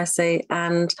 And I say,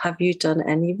 and have you done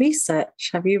any research?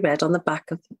 Have you read on the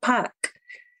back of the pack?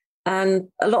 And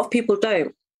a lot of people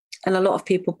don't. And a lot of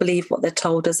people believe what they're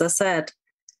told, as I said.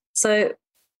 So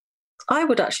I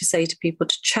would actually say to people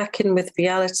to check in with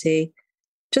reality,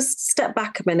 just step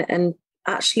back a minute and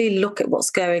actually look at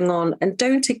what's going on and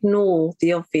don't ignore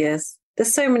the obvious.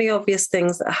 There's so many obvious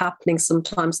things that are happening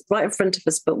sometimes right in front of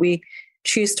us, but we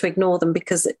choose to ignore them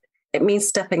because it means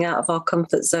stepping out of our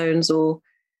comfort zones. Or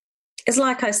it's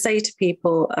like I say to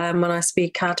people when I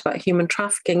speak out about human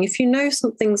trafficking, if you know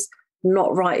something's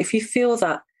not right, if you feel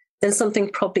that, then something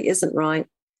probably isn't right.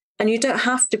 And you don't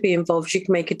have to be involved. You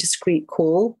can make a discreet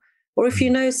call. Or if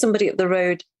you know somebody up the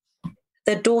road,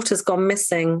 their daughter's gone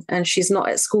missing and she's not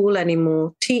at school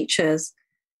anymore, teachers,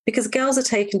 because girls are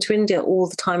taken to India all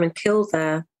the time and killed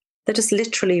there. They're just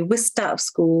literally whisked out of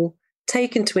school,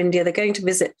 taken to India. They're going to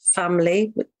visit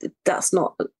family. That's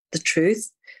not the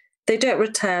truth. They don't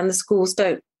return. The schools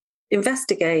don't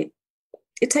investigate.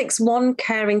 It takes one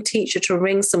caring teacher to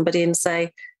ring somebody and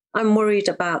say, I'm worried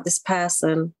about this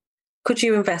person. Could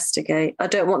you investigate? I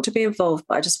don't want to be involved,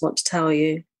 but I just want to tell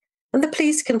you. And the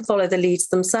police can follow the leads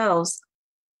themselves.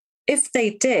 If they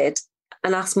did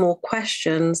and ask more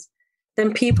questions,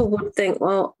 then people would think,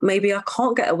 well, maybe I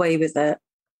can't get away with it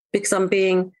because I'm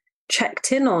being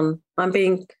checked in on. I'm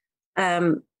being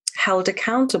held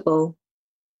accountable.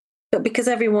 But because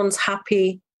everyone's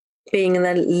happy being in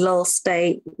their lull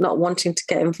state, not wanting to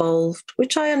get involved,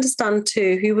 which I understand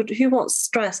too. Who wants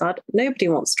stress? Nobody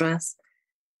wants stress.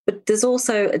 But there's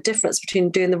also a difference between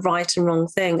doing the right and wrong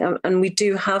thing, and we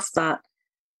do have that.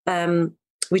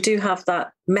 We do have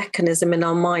that mechanism in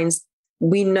our minds.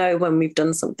 We know when we've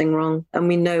done something wrong, and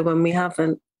we know when we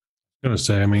haven't. I was going to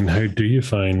say, I mean, how do you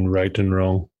find right and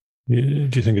wrong? Do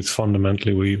you think it's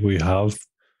fundamentally we have,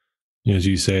 as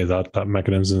you say, that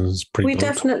mechanism is pre-built? We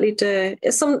definitely do.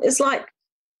 It's like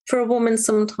for a woman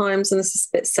sometimes, and this is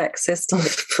a bit sexist.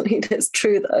 It's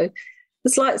true though.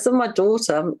 It's like my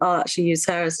daughter. I'll actually use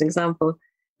her as an example.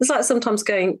 It's like sometimes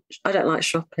going, I don't like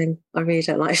shopping. I really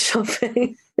don't like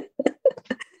shopping.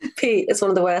 Pete, it's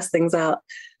one of the worst things out.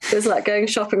 It's like going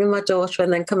shopping with my daughter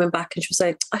and then coming back and she'll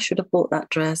say, I should have bought that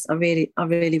dress. I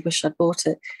really wish I'd bought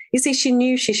it. You see, she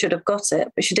knew she should have got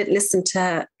it, but she didn't listen to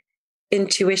her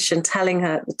intuition telling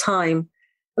her at the time.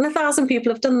 And 1,000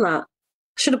 people have done that.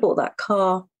 I should have bought that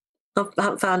car. I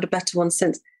haven't found a better one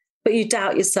since. But you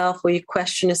doubt yourself or you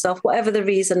question yourself, whatever the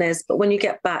reason is. But when you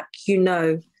get back, you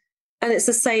know. And it's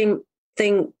the same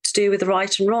thing to do with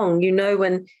right and wrong. You know,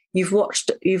 when you've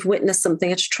witnessed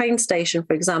something at a train station,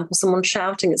 for example, someone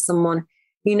shouting at someone,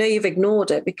 you know you've ignored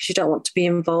it because you don't want to be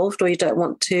involved or you don't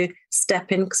want to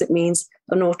step in because it means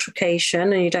an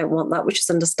altercation and you don't want that, which is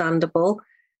understandable.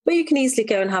 But you can easily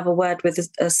go and have a word with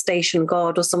a station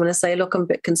guard or someone and say, look, I'm a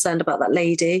bit concerned about that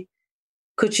lady.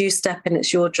 Could you step in?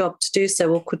 It's your job to do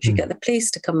so. Or could you get the police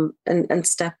to come and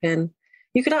step in?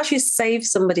 You could actually save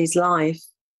somebody's life.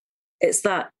 It's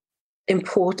that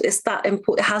important. It's that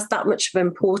important. It has that much of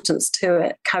importance to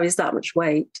it, carries that much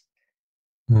weight.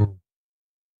 And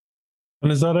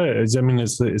is that it? I mean,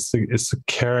 it's the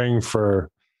caring for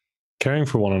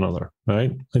one another,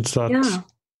 right? It's that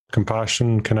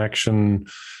compassion, connection,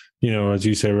 as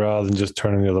you say, rather than just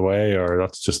turning the other way, or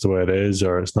that's just the way it is,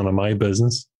 or it's none of my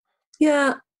business.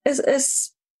 Yeah,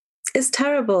 it's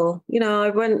terrible. I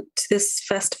went to this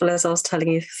festival, as I was telling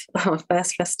you, my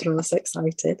first festival. I was so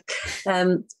excited.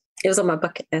 It was on my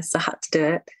bucket list. I had to do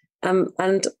it.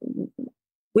 And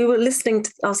we were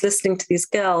I was listening to these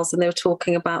girls and they were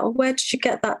talking about, where did you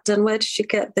get that done? Where did you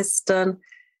get this done?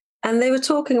 And they were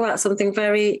talking about something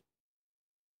very,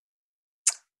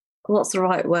 what's the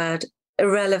right word?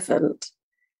 Irrelevant,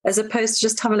 as opposed to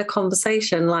just having a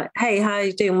conversation like, hey, how are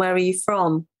you doing? Where are you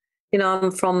from?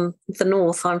 I'm from the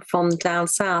north. I'm from down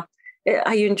south.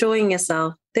 Are you enjoying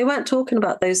yourself? They weren't talking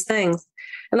about those things.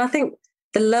 And I think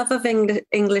the love of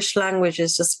English language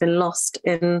has just been lost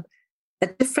in a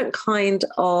different kind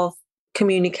of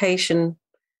communication,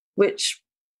 which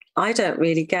I don't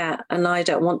really get and I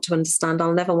don't want to understand.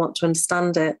 I'll never want to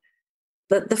understand it.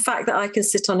 But the fact that I can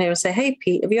sit on here and say, hey,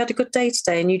 Pete, have you had a good day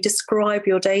today? And you describe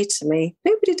your day to me.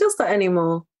 Nobody does that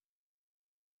anymore.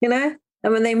 And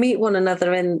when they meet one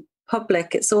another in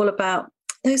public, it's all about,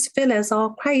 those fillers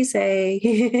are crazy.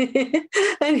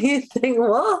 And you think,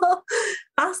 what?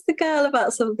 Ask the girl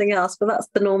about something else. But that's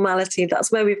the normality.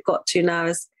 That's where we've got to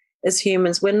now as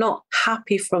humans. We're not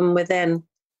happy from within.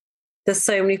 There's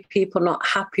so many people not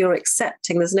happy or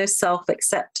accepting. There's no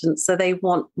self-acceptance. So they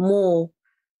want more.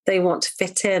 They want to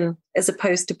fit in as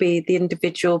opposed to be the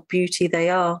individual beauty they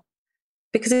are.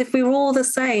 Because if we were all the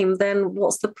same, then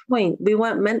what's the point? We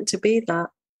weren't meant to be that.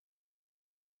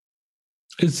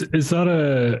 Is that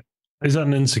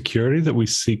an insecurity that we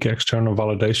seek external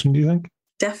validation, do you think?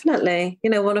 Definitely.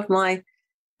 One of my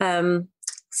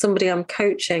somebody I'm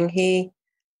coaching, he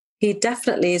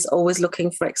definitely is always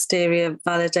looking for exterior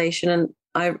validation,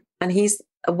 and he's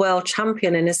a world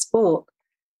champion in his sport.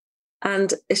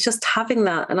 And it's just having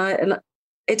that, and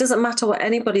it doesn't matter what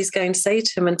anybody's going to say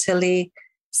to him until he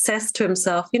says to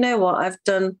himself, you know what, I've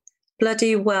done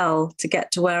bloody well to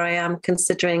get to where I am,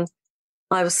 considering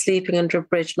I was sleeping under a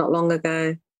bridge not long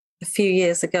ago. A few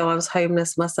years ago, I was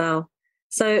homeless myself.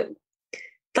 So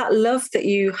that love that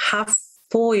you have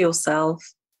for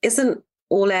yourself isn't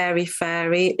all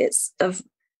airy-fairy. It's of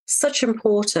such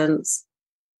importance.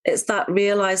 It's that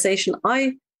realization.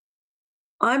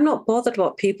 I'm not bothered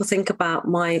what people think about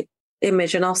my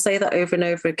image, and I'll say that over and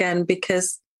over again,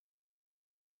 because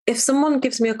if someone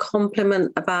gives me a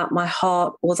compliment about my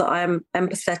heart or that I'm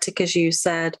empathetic, as you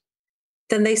said,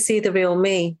 then they see the real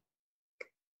me.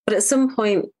 But at some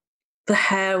point, the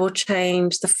hair will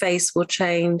change, the face will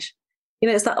change.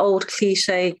 it's that old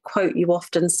cliche quote you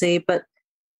often see, but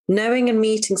knowing and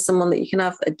meeting someone that you can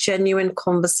have a genuine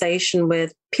conversation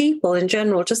with, people in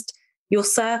general, just your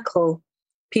circle,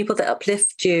 people that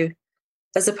uplift you,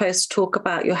 as opposed to talk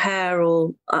about your hair,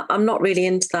 or I'm not really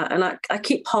into that. And I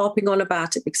keep harping on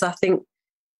about it because I think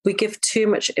we give too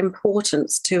much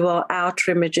importance to our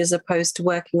outer image as opposed to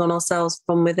working on ourselves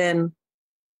from within.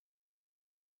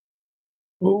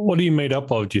 What are you made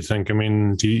up of, do you think? I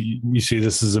mean, do you see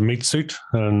this as a meat suit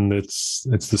and it's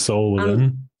the soul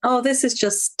within? This is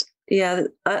just,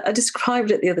 I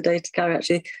described it the other day to Gary,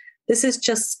 actually. This is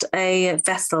just a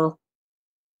vessel.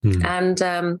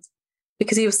 And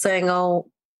because he was saying,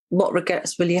 what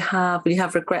regrets will you have? Will you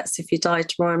have regrets if you die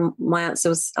tomorrow? And my answer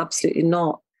was absolutely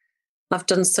not. I've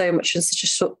done so much in such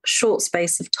a short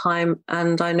space of time.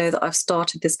 And I know that I've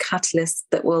started this catalyst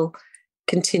that will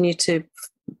continue to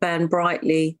burn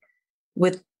brightly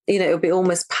with, it'll be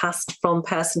almost passed from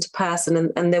person to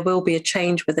person, and there will be a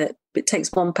change with it. It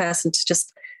takes one person to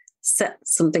just set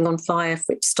something on fire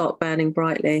for it to start burning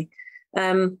brightly.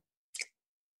 I'm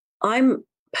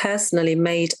personally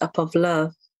made up of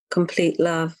love, complete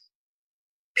love,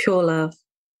 pure love.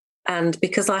 And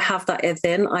because I have that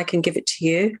within, I can give it to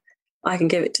you. I can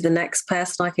give it to the next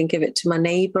person. I can give it to my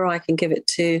neighbor. I can give it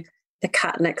to the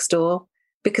cat next door,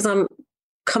 because I'm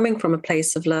coming from a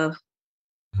place of love.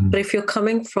 But if you're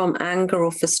coming from anger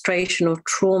or frustration or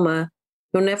trauma,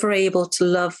 you're never able to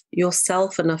love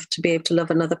yourself enough to be able to love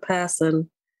another person.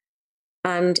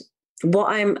 And what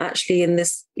I'm actually in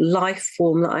this life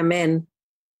form that I'm in,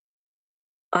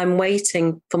 I'm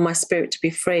waiting for my spirit to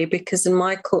be free, because in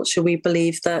my culture, we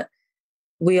believe that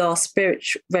we are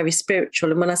very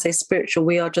spiritual. And when I say spiritual,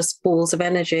 we are just balls of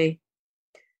energy.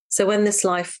 So when this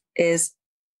life is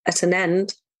at an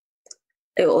end,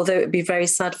 although it would be very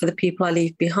sad for the people I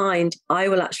leave behind, I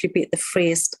will actually be the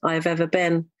freest I've ever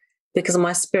been, because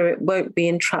my spirit won't be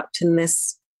entrapped in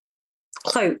this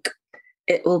cloak.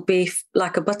 It will be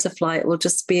like a butterfly. It will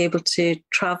just be able to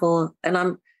travel. And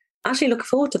I'm actually looking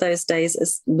forward to those days,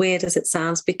 as weird as it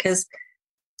sounds, because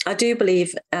I do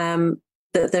believe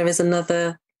that there is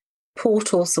another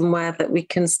portal somewhere that we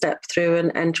can step through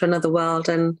and enter another world.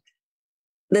 And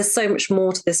there's so much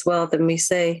more to this world than we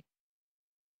see.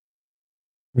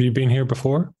 Have you been here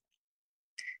before?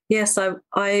 Yes,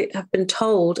 I have been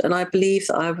told, and I believe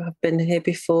that I have been here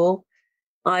before.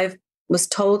 I was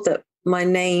told that my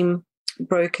name,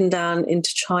 broken down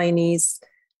into Chinese,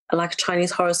 like a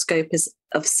Chinese horoscope, is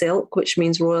of silk, which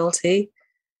means royalty.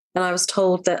 And I was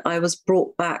told that I was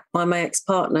brought back by my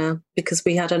ex-partner because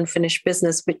we had unfinished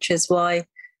business, which is why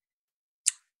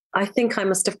I think I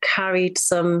must have carried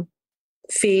some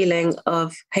feeling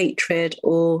of hatred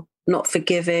or not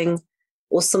forgiving,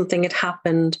 or something had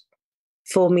happened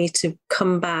for me to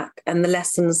come back. And the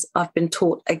lessons I've been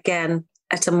taught again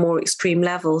at a more extreme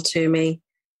level to me,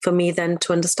 for me then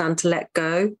to understand to let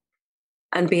go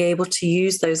and be able to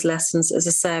use those lessons as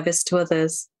a service to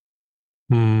others.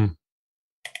 Do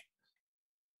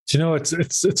you know,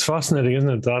 it's fascinating, isn't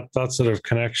it? That sort of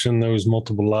connection, those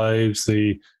multiple lives,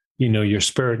 your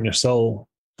spirit and your soul.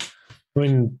 I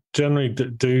mean, generally,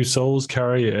 do souls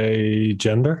carry a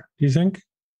gender, do you think?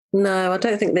 No, I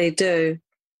don't think they do.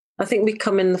 I think we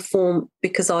come in the form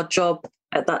because our job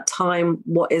at that time,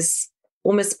 what is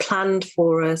almost planned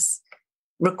for us,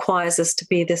 requires us to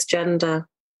be this gender.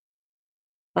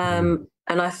 And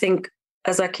I think,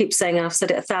 as I keep saying, and I've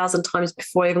said it 1,000 times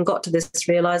before I even got to this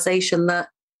realization, that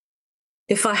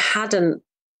if I hadn't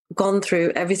gone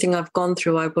through everything I've gone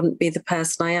through, I wouldn't be the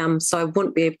person I am. So I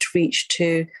wouldn't be able to reach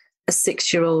to a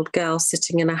 6-year-old girl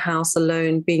sitting in a house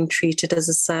alone, being treated as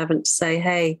a servant, to say,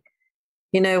 hey,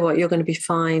 you know what, you're going to be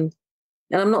fine.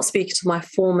 And I'm not speaking to my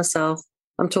former self.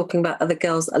 I'm talking about other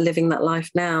girls that are living that life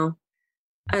now.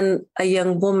 And a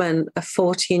young woman, a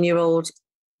 14-year-old,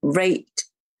 raped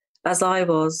as I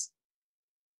was,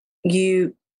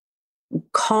 you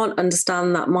can't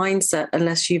understand that mindset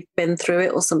unless you've been through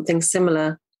it or something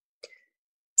similar.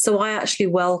 So I actually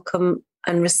welcome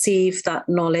and receive that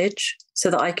knowledge so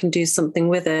that I can do something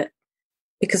with it.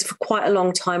 Because for quite a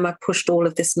long time, I pushed all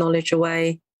of this knowledge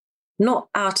away, not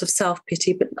out of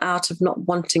self-pity, but out of not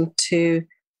wanting to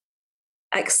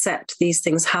accept these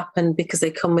things happen because they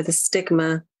come with a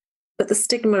stigma. But the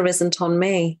stigma isn't on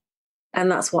me. And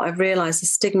that's what I've realized. The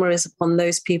stigma is upon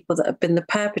those people that have been the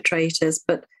perpetrators.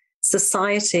 But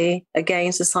society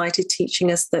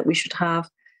teaching us that we should have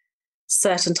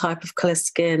certain type of colour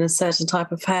skin, a certain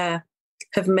type of hair,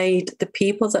 have made the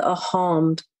people that are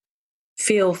harmed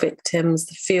feel victims,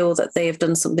 feel that they have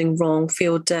done something wrong,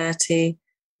 feel dirty,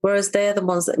 whereas they're the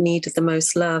ones that need the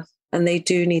most love, and they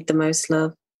do need the most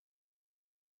love.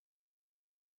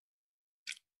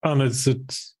 And it's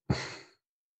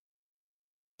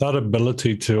that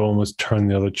ability to almost turn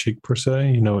the other cheek, per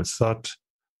se. It's that.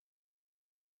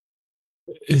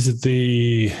 Is it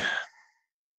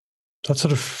that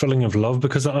sort of feeling of love?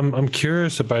 Because I'm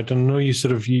curious about. I know you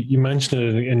sort of you mentioned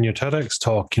it in your TEDx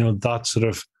talk. That sort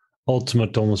of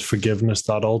ultimate almost forgiveness,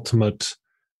 that ultimate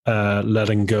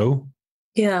letting go.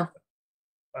 Yeah.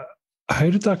 How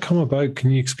did that come about?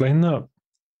 Can you explain that?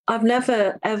 I've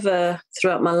never, ever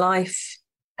throughout my life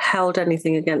held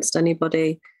anything against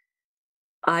anybody.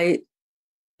 I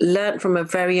learned from a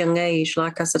very young age.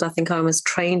 Like I said, I think I almost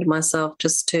trained myself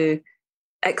just to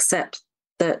accept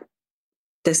that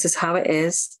this is how it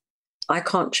is. I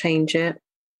can't change it.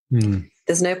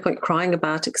 There's no point crying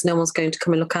about it because no one's going to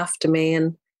come and look after me.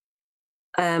 And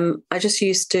I just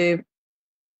used to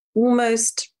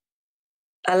almost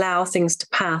allow things to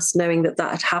pass, knowing that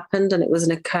had happened and it was an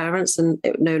occurrence and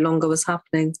it no longer was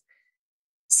happening.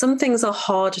 Some things are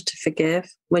harder to forgive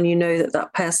when you know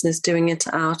that person is doing it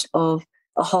out of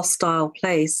a hostile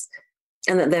place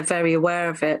and that they're very aware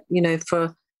of it.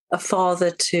 For a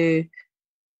father to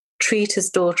treat his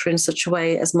daughter in such a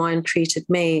way as mine treated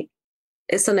me,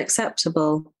 it's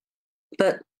unacceptable.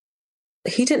 But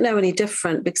he didn't know any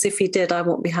different, because if he did, I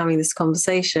won't be having this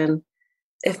conversation.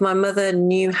 If my mother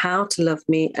knew how to love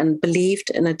me and believed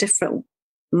in a different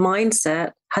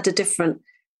mindset, had a different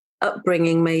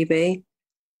upbringing, maybe,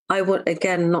 I would,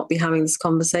 again, not be having this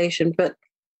conversation. But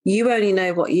you only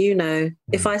know what you know.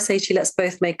 If I say to you, let's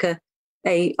both make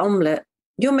a omelette,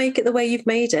 you'll make it the way you've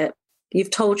made it.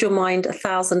 You've told your mind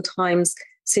 1,000 times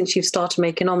since you've started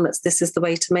making omelettes, this is the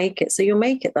way to make it. So you'll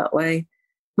make it that way.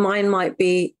 Mine might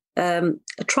be a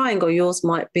triangle. Yours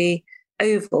might be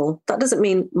oval. That doesn't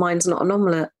mean mine's not an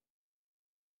omelette.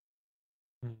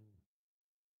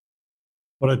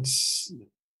 But it's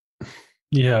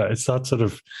that sort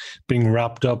of being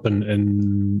wrapped up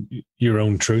in your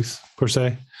own truth, per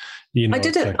se. I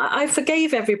didn't. I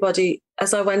forgave everybody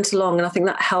as I went along, and I think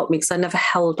that helped me because I never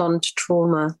held on to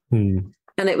trauma. And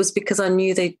it was because I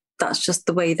knew that's just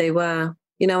the way they were.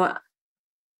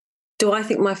 Do I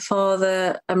think my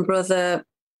father and brother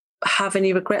have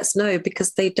any regrets? No,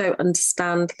 because they don't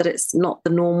understand that it's not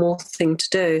the normal thing to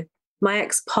do. My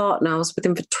ex-partner, I was with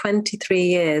him for 23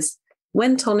 years,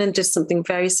 went on and did something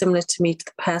very similar to me to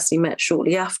the person he met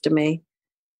shortly after me.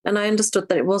 And I understood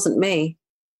that it wasn't me,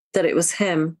 that it was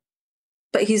him.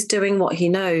 But he's doing what he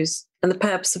knows. And the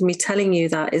purpose of me telling you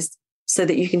that is so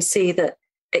that you can see that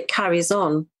it carries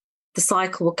on. The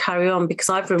cycle will carry on, because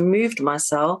I've removed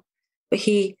myself, but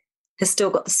he has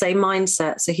still got the same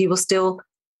mindset. So he will still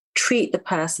treat the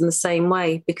person the same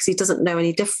way because he doesn't know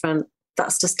any different.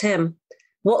 That's just him.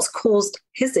 What's caused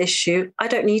his issue, I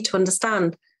don't need to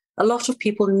understand. A lot of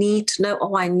people need to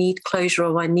know, I need closure,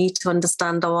 or I need to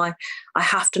understand, I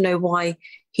have to know why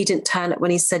he didn't turn it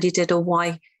when he said he did, or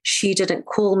why she didn't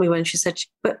call me when she said,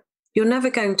 but you're never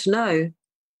going to know.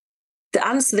 The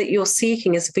answer that you're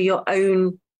seeking is for your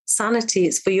own sanity.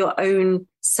 It's for your own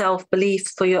self-belief,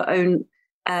 for your own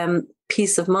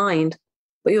peace of mind.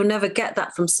 But you'll never get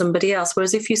that from somebody else.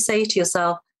 Whereas if you say to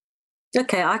yourself,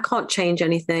 okay, I can't change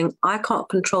anything. I can't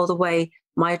control the way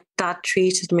my dad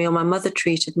treated me or my mother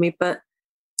treated me, but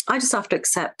I just have to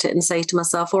accept it and say to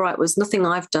myself, all right, well, it's nothing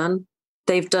I've done.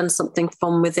 They've done something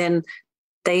from within.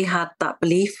 They had that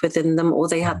belief within them, or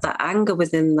they had that anger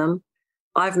within them.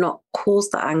 I've not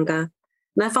caused that anger.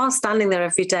 And if I was standing there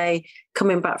every day,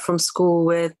 coming back from school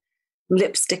with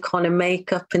lipstick on and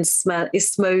makeup and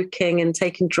smoking and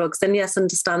taking drugs, then yes,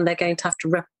 understand they're going to have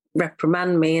to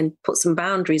reprimand me and put some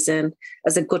boundaries in,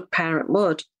 as a good parent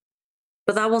would.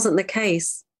 But that wasn't the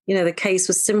case. The case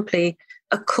was simply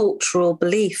a cultural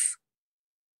belief.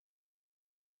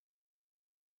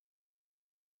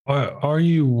 Are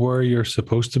you where you're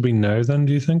supposed to be now then,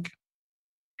 do you think?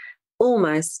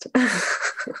 Almost.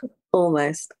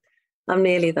 Almost. I'm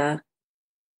nearly there.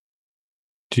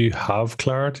 Do you have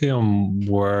clarity on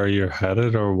where you're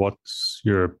headed, or what's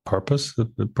your purpose? The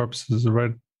purpose is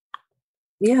right.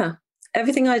 Yeah.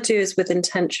 Everything I do is with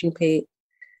intention, Pete.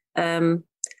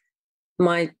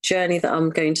 My journey that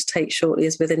I'm going to take shortly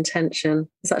is with intention.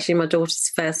 It's actually my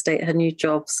daughter's first day at her new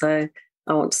job, so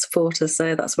I want to support her.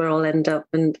 So that's where I'll end up.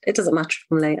 And it doesn't matter if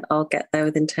I'm late, I'll get there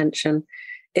with intention.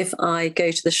 If I go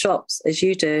to the shops, as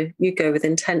you do, you go with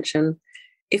intention.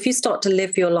 If you start to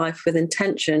live your life with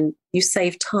intention, you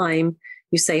save time,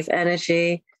 you save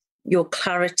energy, your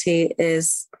clarity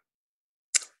is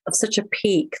of such a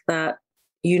peak that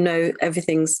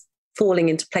everything's falling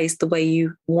into place the way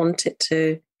you want it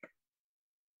to.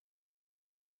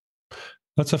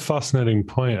 That's a fascinating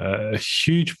point, a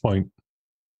huge point.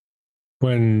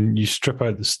 when you strip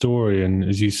out the story and,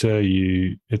 as you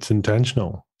say, it's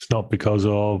intentional. It's not because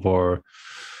of or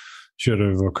should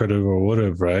have or could have or would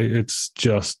have, right? It's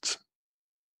just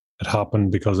it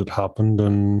happened because it happened,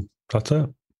 and that's it.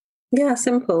 Yeah,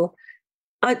 simple.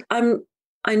 I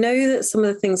know that some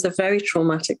of the things are very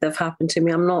traumatic that have happened to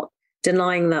me. I'm not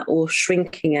denying that or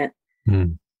shrinking it.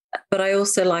 Mm. But I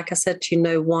also, like I said, you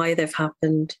know why they've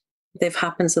happened. They've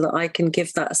happened so that I can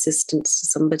give that assistance to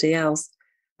somebody else.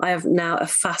 I have now a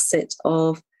facet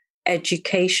of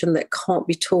education that can't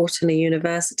be taught in a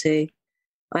university.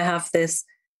 I have this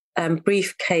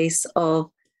briefcase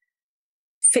of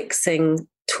fixing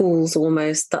tools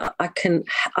almost that I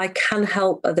can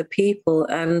help other people,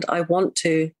 and I want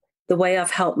to. The way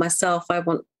I've helped myself, I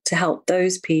want to help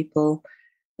those people.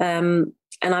 And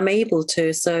I'm able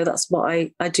to. So that's what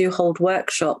I do, hold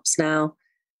workshops now.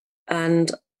 And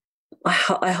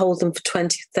I hold them for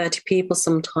 20, 30 people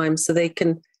sometimes, so they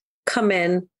can come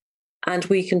in and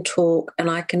we can talk, and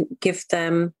I can give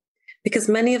them, because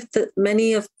many of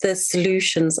the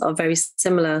solutions are very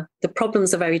similar. The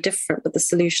problems are very different, but the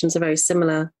solutions are very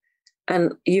similar.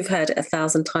 And you've heard it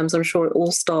 1,000 times. I'm sure it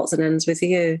all starts and ends with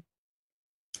you.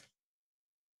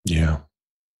 Yeah.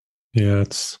 Yeah,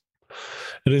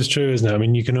 it is true, isn't it? I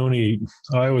mean,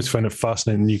 I always find it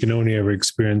fascinating. You can only ever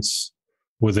experience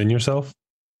within yourself.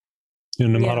 No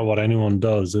matter what anyone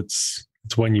does, it's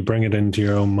when you bring it into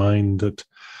your own mind that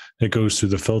it goes through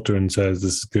the filter and says,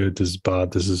 this is good, this is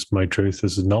bad, this is my truth,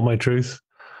 this is not my truth.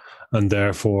 And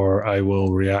therefore I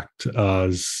will react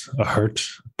as a hurt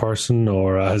person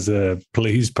or as a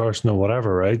pleased person or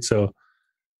whatever, right? So,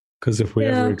 because if we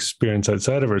ever experience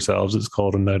outside of ourselves, it's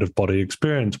called an out-of-body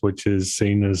experience, which is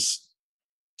seen as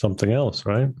something else,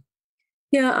 right?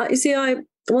 Yeah, you see,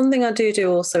 one thing I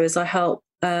do also is I help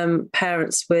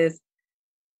parents with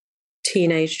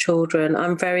teenage children.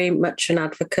 I'm very much an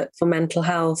advocate for mental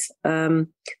health,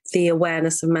 the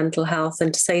awareness of mental health,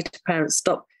 and to say to parents,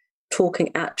 stop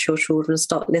talking at your children,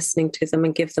 start listening to them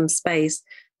and give them space.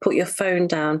 Put your phone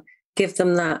down, give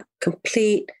them that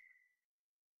complete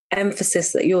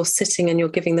emphasis that you're sitting and you're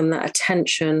giving them that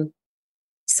attention.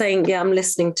 Saying, yeah, I'm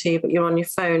listening to you, but you're on your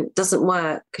phone, doesn't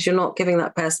work, because you're not giving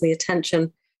that person the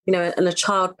attention, and a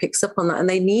child picks up on that, and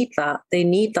they need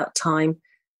that time.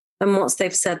 And once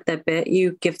they've said their bit,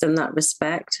 you give them that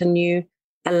respect and you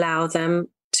allow them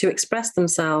to express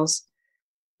themselves.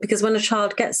 Because when a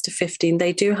child gets to 15,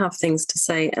 they do have things to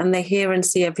say, and they hear and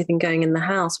see everything going in the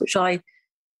house, which I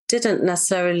didn't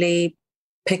necessarily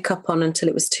pick up on until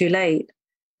it was too late.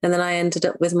 And then I ended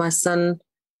up with my son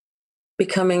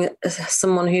becoming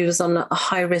someone who was on a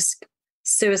high risk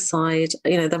suicide,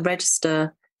 the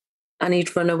register, and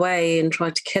he'd run away and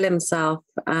tried to kill himself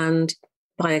and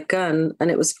by a gun, and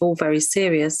it was all very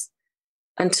serious.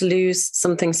 And to lose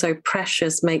something so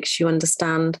precious makes you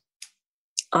understand,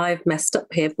 I've messed up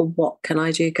here, but what can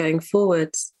I do going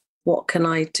forwards? What can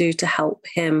I do to help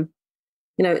him?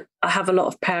 I have a lot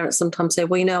of parents sometimes say,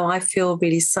 well, I feel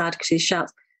really sad because he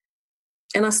shouts.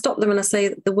 And I stop them and I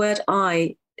say, the word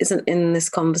I isn't in this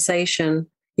conversation.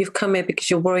 You've come here because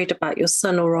you're worried about your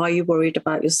son, or are you worried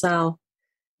about yourself?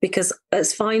 Because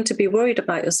it's fine to be worried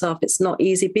about yourself. It's not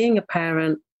easy being a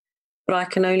parent, but I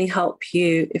can only help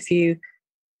you if you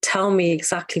tell me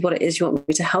exactly what it is you want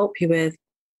me to help you with.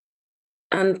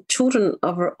 And children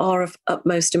are of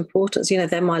utmost importance.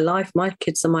 They're my life. My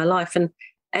kids are my life. And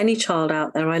any child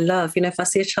out there I love. If I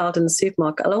see a child in the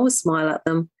supermarket, I'll always smile at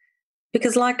them.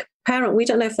 Because like a parent, we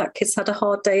don't know if that kid's had a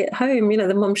hard day at home.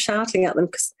 The mum's shouting at them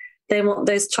because they want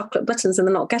those chocolate buttons and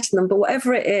they're not getting them. But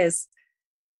whatever it is,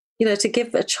 to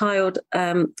give a child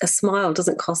a smile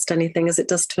doesn't cost anything as it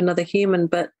does to another human.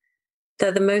 But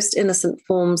they're the most innocent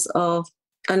forms of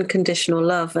unconditional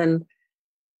love. And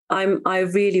I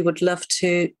really would love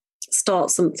to start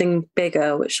something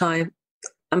bigger, which I'm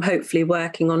hopefully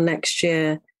working on next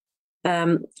year.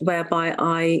 Whereby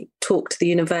I talk to the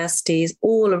universities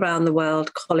all around the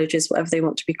world, colleges, whatever they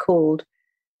want to be called,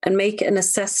 and make it a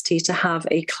necessity to have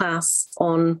a class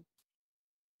on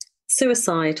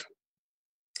suicide.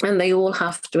 And they all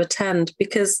have to attend,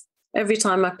 because every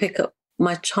time I pick up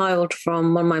my child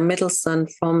my middle son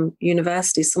from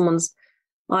university, someone's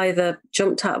either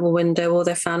jumped out of a window or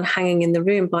they're found hanging in the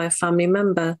room by a family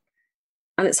member.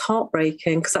 And it's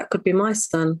heartbreaking, because that could be my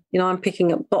son. I'm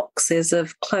picking up boxes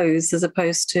of clothes as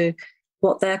opposed to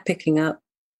what they're picking up.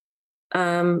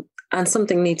 And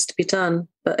something needs to be done.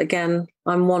 But again,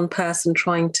 I'm one person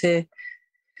trying to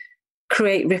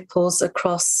create ripples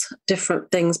across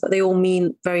different things, but they all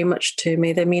mean very much to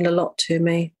me. They mean a lot to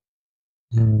me.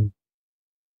 Mm.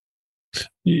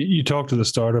 You talked at the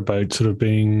start about sort of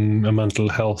being a mental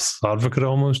health advocate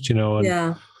almost, and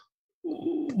yeah.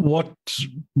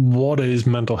 what is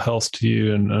mental health to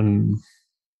you? And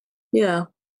Yeah.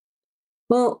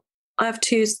 Well, I have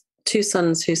two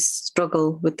sons who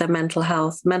struggle with their mental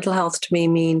health. Mental health to me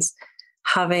means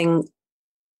having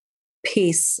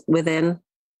peace within.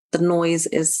 The noise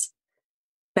is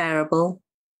bearable,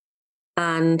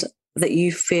 and that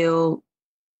you feel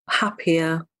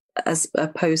happier as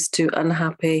opposed to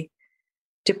unhappy.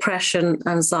 Depression,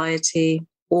 anxiety,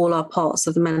 all are parts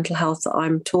of the mental health that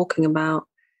I'm talking about.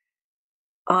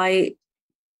 I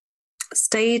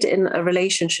stayed in a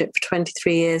relationship for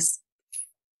 23 years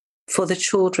for the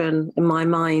children in my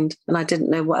mind, and I didn't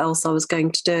know what else I was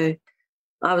going to do.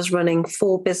 I was running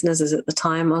 4 businesses at the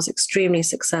time. I was extremely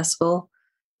successful.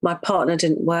 My partner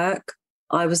didn't work.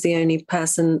 I was the only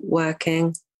person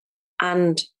working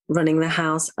and running the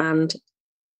house and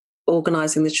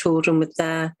organising the children with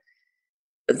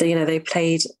they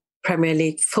played Premier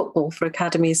League football for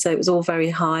academy. So it was all very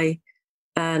high,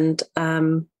 and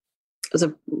it was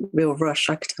a real rush,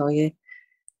 I could tell you.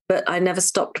 But I never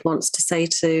stopped once to say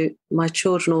to my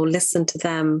children or listen to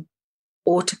them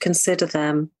or to consider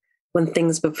them when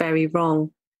things were very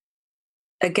wrong.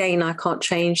 Again, I can't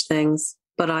change things,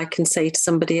 but I can say to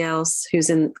somebody else who's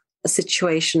in a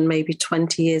situation maybe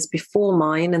 20 years before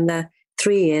mine and they're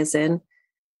 3 years in,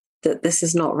 that this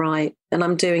is not right. And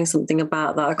I'm doing something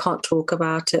about that. I can't talk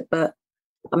about it, but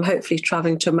I'm hopefully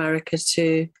traveling to America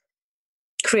to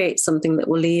create something that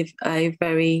will leave a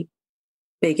very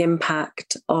big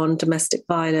impact on domestic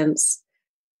violence.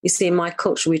 You see, in my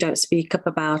culture, we don't speak up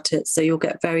about it. So you'll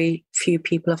get very few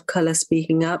people of colour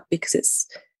speaking up because it's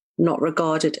not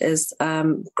regarded as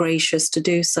gracious to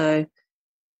do so.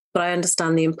 But I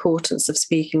understand the importance of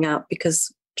speaking out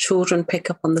because children pick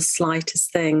up on the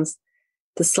slightest things,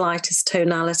 the slightest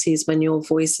tonalities when your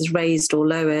voice is raised or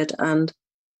lowered. And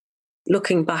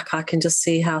looking back, I can just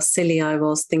see how silly I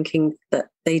was thinking that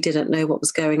they didn't know what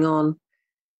was going on.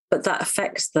 But that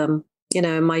affects them.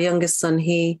 My youngest son,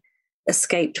 he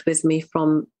escaped with me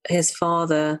from his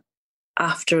father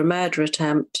after a murder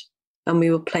attempt, and we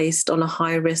were placed on a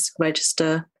high-risk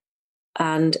register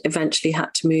and eventually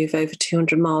had to move over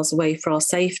 200 miles away for our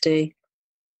safety.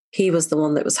 He was the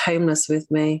one that was homeless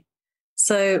with me.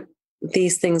 So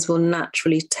these things will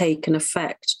naturally take an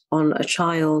effect on a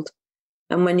child.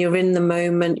 And when you're in the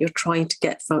moment, you're trying to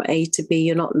get from A to B,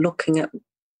 you're not looking at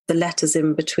the letters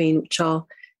in between, which are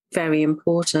very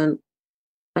important.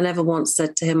 I never once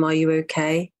said to him, "Are you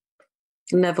okay?"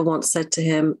 I never once said to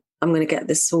him, "I'm going to get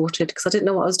this sorted," because I didn't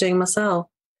know what I was doing myself.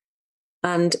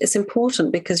 And it's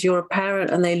important because you're a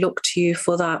parent and they look to you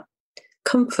for that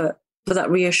comfort, for that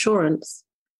reassurance.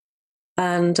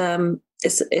 And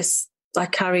I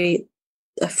carry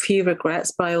a few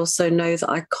regrets, but I also know that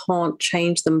I can't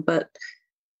change them. But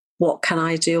what can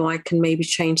I do? I can maybe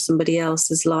change somebody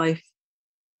else's life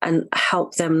and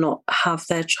help them not have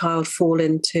their child fall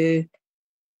into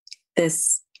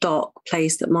this dark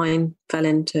place that mine fell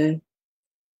into.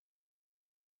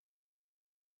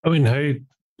 I mean, how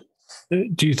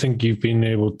do you think you've been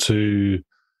able to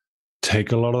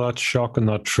take a lot of that shock and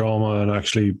that trauma and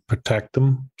actually protect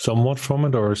them somewhat from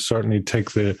it, or certainly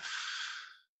take the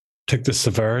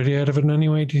severity out of it in any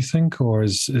way, do you think? Or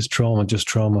is trauma just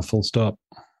trauma, full stop?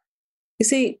 You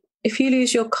see, if you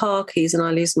lose your car keys and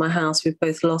I lose my house, we've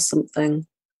both lost something.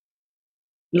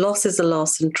 Loss is a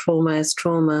loss and trauma is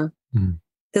trauma. Mm.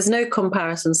 There's no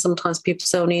comparison. Sometimes people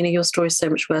say, "Oh, Nina, your story is so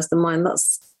much worse than mine."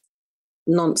 That's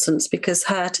nonsense because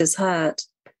hurt is hurt.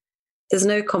 There's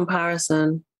no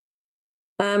comparison.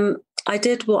 I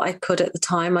did what I could at the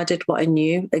time. I did what I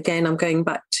knew. Again, I'm going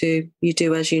back to you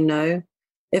do as you know.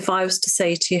 If I was to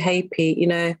say to you, "Hey, Pete,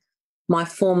 my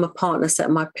former partner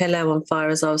set my pillow on fire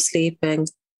as I was sleeping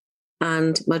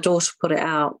and my daughter put it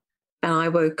out and I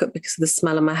woke up because of the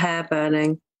smell of my hair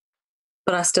burning,"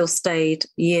 but I still stayed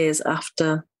years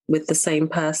after with the same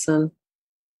person.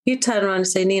 You turn around and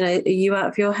say, "Nina, are you out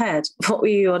of your head? What were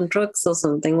you, on drugs or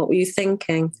something? What were you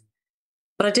thinking?"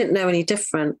 But I didn't know any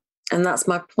different. And that's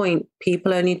my point.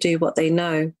 People only do what they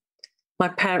know. My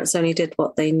parents only did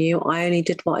what they knew. I only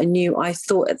did what I knew. I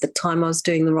thought at the time I was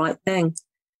doing the right thing.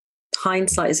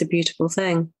 Hindsight is a beautiful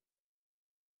thing.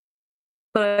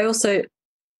 But I also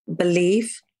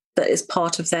believe that it's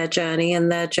part of their journey,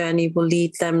 and their journey will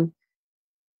lead them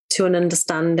to an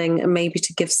understanding and maybe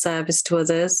to give service to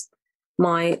others.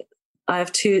 I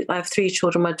have 3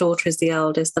 children. My daughter is the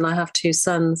eldest, and I have 2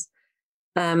 sons.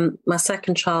 My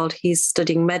second child, he's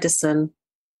studying medicine.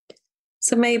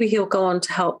 So maybe he'll go on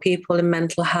to help people in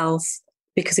mental health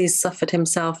because he's suffered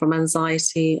himself from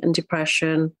anxiety and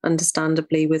depression,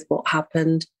 understandably, with what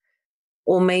happened.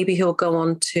 Or maybe he'll go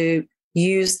on to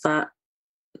use that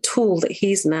tool that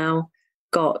he's now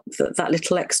got that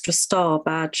little extra star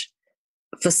badge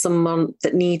for someone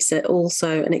that needs it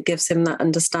also, and it gives him that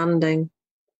understanding.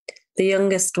 The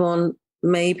youngest one,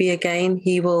 maybe again,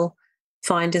 he will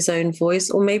find his own voice,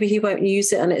 or maybe he won't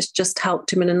use it and it's just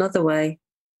helped him in another way.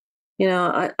 You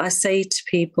know, I say to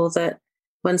people that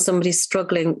when somebody's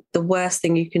struggling, the worst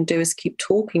thing you can do is keep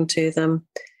talking to them.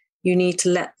 You need to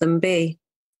let them be.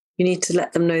 You need to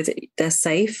let them know that they're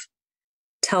safe,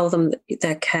 tell them that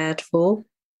they're cared for,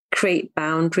 create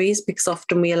boundaries, because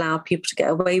often we allow people to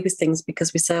get away with things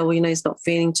because we say, oh, well, you know, he's not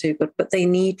feeling too good, but they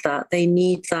need that. They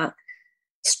need that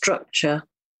structure.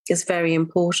 It's very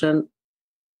important.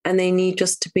 And they need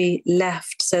just to be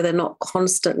left so they're not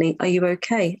constantly, are you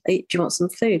okay? Do you want some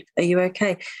food? Are you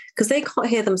okay? Because they can't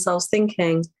hear themselves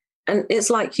thinking. And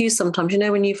it's like you sometimes, you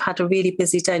know, when you've had a really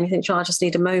busy day and you think, oh, I just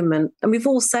need a moment. And we've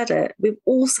all said it. We've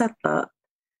all said that.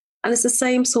 And it's the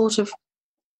same sort of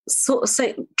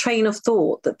train of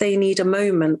thought that they need a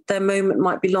moment. Their moment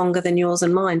might be longer than yours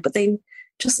and mine, but they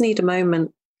just need a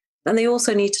moment. And they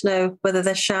also need to know whether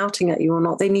they're shouting at you or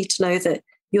not. They need to know that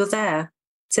you're there.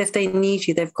 So if they need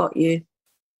you, they've got you.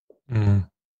 Mm.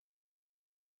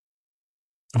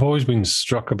 I've always been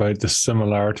struck about the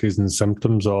similarities and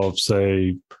symptoms of,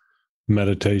 say,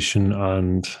 meditation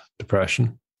and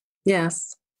depression.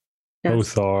 Yes.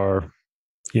 Both are,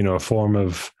 you know, a form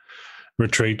of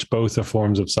retreat. Both are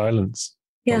forms of silence.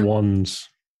 Yeah. But one's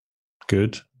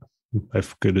good,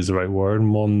 if good is the right word,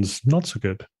 and one's not so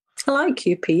good. I like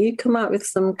you, P. You come out with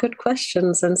some good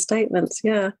questions and statements.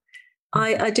 Yeah.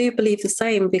 I do believe the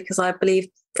same, because I believe,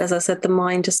 as I said, the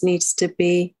mind just needs to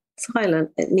be silent.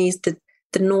 It needs the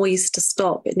noise to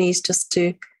stop. It needs just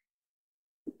to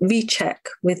recheck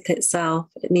with itself.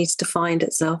 It needs to find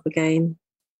itself again.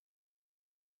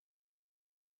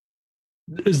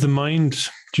 Is the mind,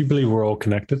 do you believe we're all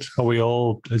connected? Are we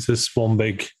all, is this one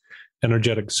big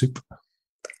energetic soup?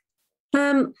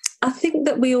 I think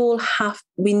that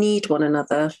we need one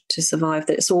another to survive,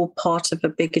 that it's all part of a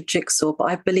bigger jigsaw. But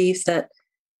I believe that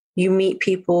you meet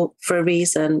people for a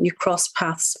reason, you cross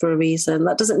paths for a reason.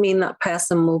 That doesn't mean that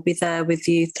person will be there with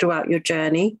you throughout your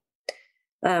journey.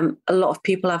 A lot of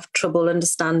people have trouble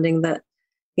understanding that,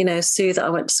 you know, Sue that I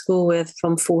went to school with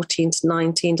from 14 to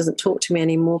 19 doesn't talk to me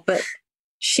anymore, but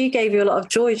she gave you a lot of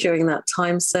joy during that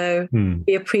time. So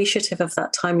be appreciative of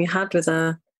that time you had with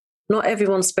her. Not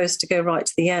everyone's supposed to go right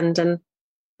to the end, and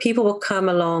people will come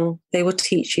along, they will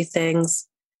teach you things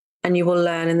and you will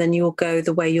learn, and then you will go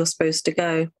the way you're supposed to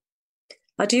go.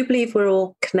 I do believe we're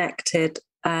all connected,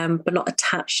 but not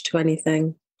attached to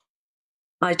anything.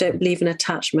 I don't believe in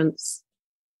attachments.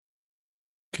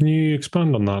 Can you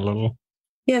expand on that a little?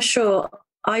 Yeah, sure.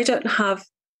 I don't have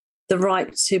the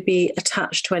right to be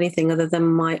attached to anything other than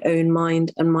my own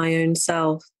mind and my own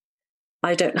self.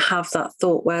 I don't have that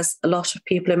thought, whereas a lot of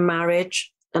people in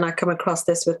marriage, and I come across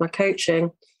this with my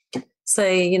coaching,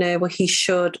 say, you know, well, he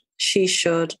should, she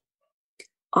should.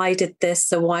 I did this,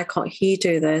 so why can't he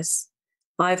do this?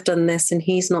 I've done this and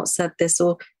he's not said this.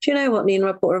 Or, do you know what, Nina,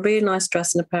 I bought a really nice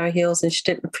dress and a pair of heels and she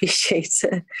didn't appreciate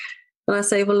it. And I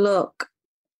say, well, look,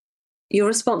 you're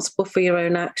responsible for your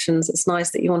own actions. It's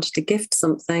nice that you wanted to gift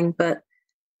something, but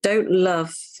don't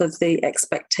love for the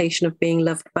expectation of being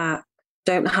loved back.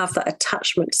 Don't have that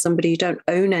attachment to somebody. You don't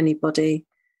own anybody.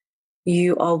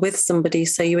 You are with somebody,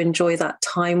 so you enjoy that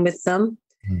time with them.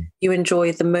 You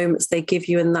enjoy the moments they give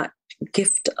you and that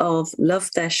gift of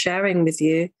love they're sharing with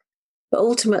you. But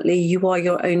ultimately, you are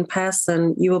your own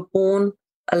person. You were born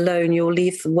alone. You'll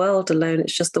leave the world alone.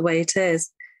 It's just the way it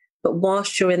is. But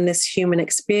whilst you're in this human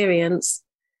experience,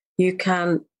 you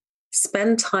can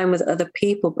spend time with other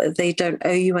people, but they don't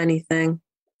owe you anything.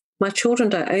 My children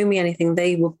don't owe me anything.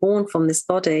 They were born from this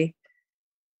body.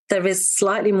 There is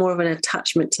slightly more of an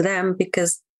attachment to them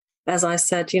because, as I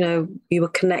said, you know, we were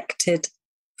connected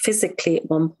physically at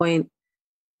one point,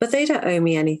 but they don't owe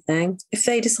me anything. If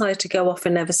they decide to go off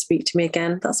and never speak to me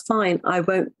again, that's fine. I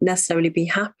won't necessarily be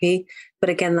happy, but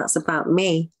again, that's about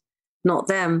me, not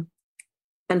them.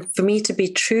 And for me to be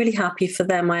truly happy for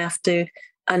them, I have to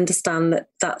understand that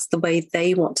that's the way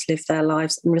they want to live their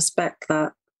lives and respect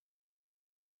that.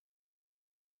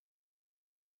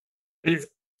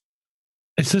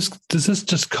 Does this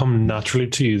just come naturally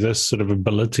to you, this sort of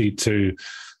ability to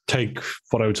take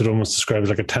what I would almost describe as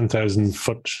like a 10,000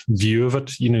 foot view of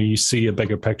it? You know, you see a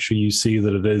bigger picture, you see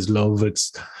that it is love.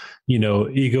 It's, you know,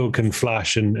 ego can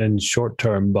flash in short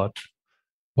term, but,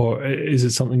 or is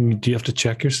it something, do you have to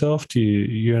check yourself? Do you,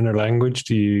 your inner language,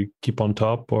 do you keep on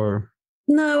top or?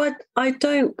 No, I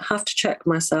don't have to check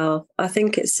myself. I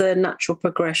think it's a natural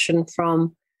progression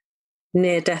from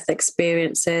near-death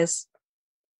experiences,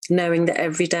 knowing that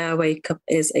every day I wake up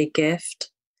is a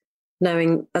gift.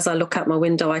 knowing as I look out my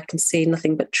window, I can see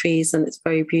nothing but trees and it's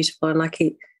very beautiful. And I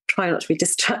keep trying not to be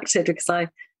distracted because I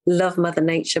love Mother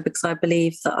Nature, because I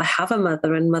believe that I have a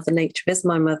mother and Mother Nature is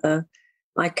my mother.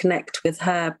 I connect with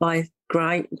her by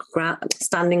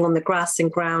standing on the grass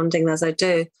and grounding as I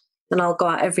do. And I'll go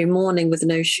out every morning with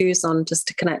no shoes on just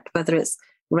to connect, whether it's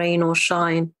rain or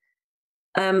shine.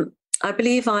 I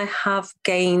believe I have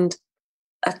gained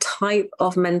a type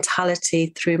of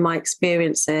mentality through my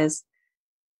experiences.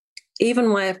 Even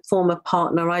my former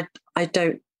partner, I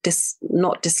don't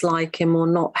not dislike him or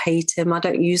not hate him. I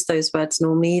don't use those words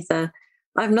normally either.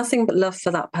 I have nothing but love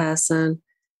for that person,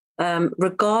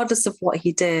 regardless of what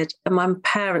he did. And my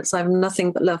parents, I have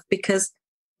nothing but love, because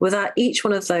without each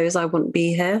one of those, I wouldn't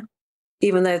be here.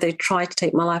 Even though they tried to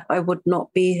take my life, I would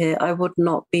not be here. I would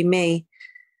not be me.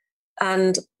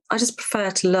 And I just prefer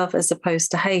to love as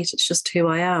opposed to hate. It's just who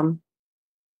I am.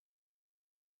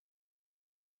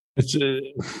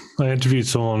 I interviewed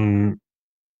someone,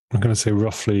 I'm going to say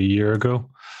roughly a year ago,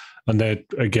 and they,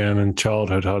 again, in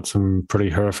childhood had some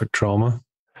pretty horrific trauma.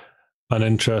 And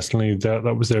interestingly,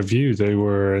 that was their view. They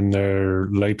were in their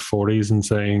late 40s and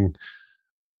saying,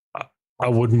 I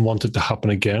wouldn't want it to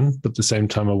happen again, but at the same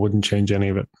time, I wouldn't change any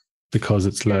of it because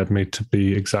it's led me to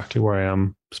be exactly where I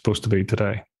am supposed to be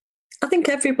today. I think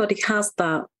everybody has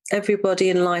that. Everybody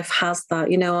in life has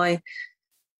that. You know, I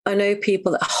know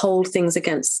people that hold things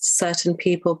against certain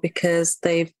people because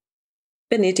they've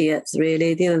been idiots,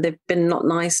 really. You know, they've been not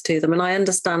nice to them. And I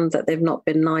understand that they've not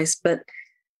been nice. But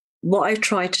what I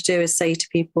try to do is say to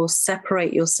people,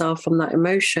 separate yourself from that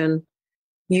emotion.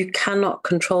 You cannot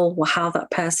control how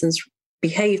that person's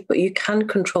behaved, but you can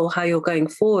control how you're going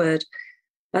forward.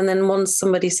 And then once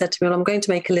somebody said to me, well, I'm going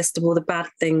to make a list of all the bad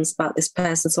things about this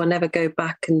person, so I never go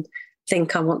back and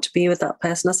think I want to be with that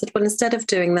person. I said, well, instead of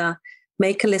doing that,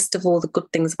 make a list of all the good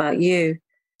things about you,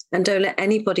 and don't let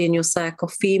anybody in your circle,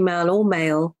 female or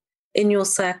male, in your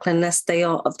circle unless they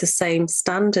are of the same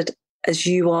standard as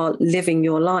you are living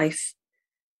your life.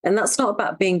 And that's not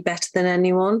about being better than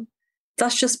anyone.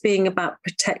 That's just being about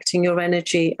protecting your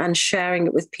energy and sharing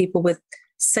it with people with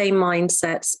same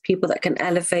mindsets, people that can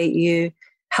elevate you,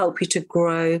 help you to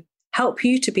grow, help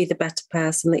you to be the better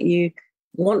person that you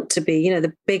want to be, you know,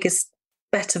 the biggest,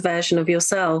 better version of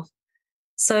yourself.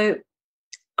 So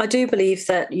I do believe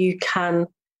that you can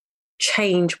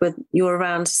change when you're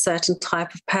around a certain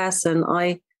type of person.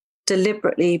 I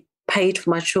deliberately paid for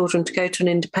my children to go to an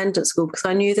independent school because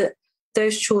I knew that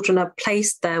those children are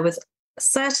placed there with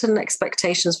certain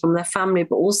expectations from their family,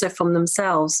 but also from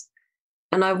themselves.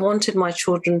 And I wanted my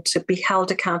children to be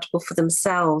held accountable for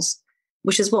themselves,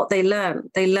 which is what they learned.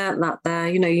 They learned that there,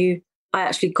 you know, I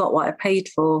actually got what I paid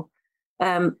for.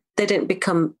 They didn't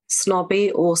become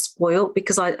snobby or spoiled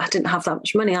because I didn't have that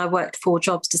much money. I worked 4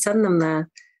 jobs to send them there.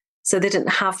 So they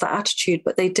didn't have that attitude,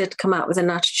 but they did come out with an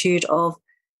attitude of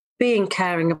being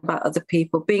caring about other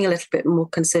people, being a little bit more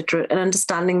considerate and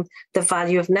understanding the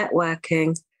value of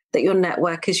networking, that your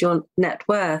network is your net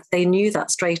worth. They knew that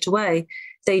straight away.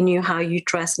 They knew how you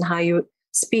dress and how you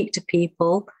speak to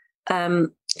people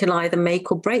can either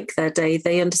make or break their day.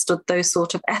 They understood those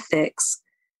sort of ethics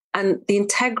and the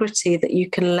integrity that you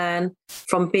can learn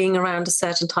from being around a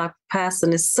certain type of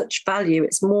person is such value.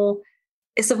 It's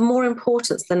of more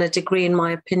importance than a degree, in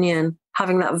my opinion,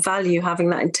 having that value, having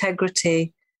that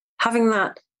integrity, having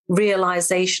that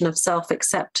realization of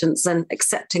self-acceptance and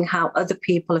accepting how other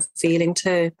people are feeling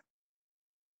too.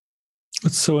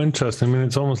 It's so interesting. I mean,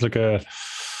 it's almost like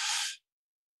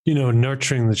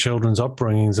nurturing the children's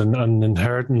upbringings and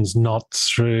inheritance, not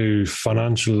through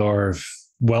financial or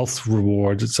wealth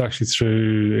rewards. It's actually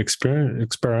through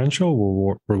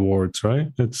experiential rewards, right?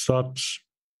 It's that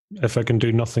if I can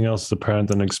do nothing else as a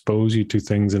parent and expose you to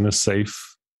things in a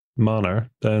safe manner,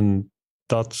 then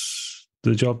that's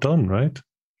the job done, right?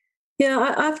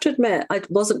 Yeah, I have to admit, I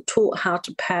wasn't taught how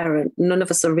to parent. None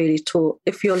of us are really taught.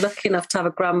 If you're lucky enough to have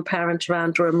a grandparent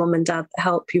around or a mum and dad that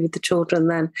help you with the children,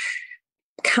 then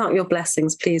count your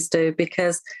blessings, please do,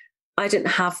 because I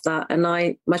didn't have that. And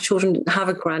my children didn't have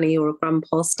a granny or a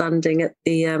grandpa standing at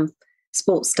the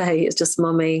sports day. It's just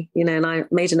mummy, and I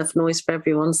made enough noise for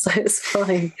everyone, so it's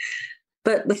fine.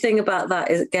 But the thing about that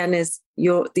is, again, is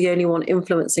you're the only one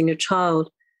influencing your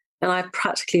child. And I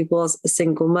practically was a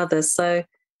single mother. So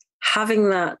having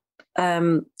that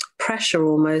pressure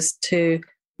almost to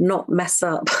not mess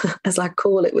up, as I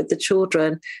call it, with the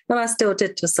children, and I still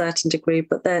did to a certain degree,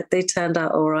 but they turned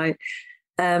out all right.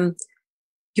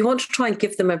 You want to try and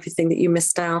give them everything that you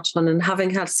missed out on. And having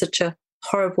had such a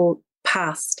horrible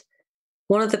past,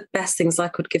 one of the best things I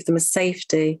could give them is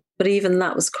safety. But even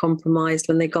that was compromised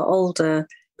when they got older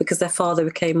because their father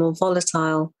became more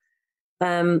volatile.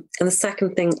 And the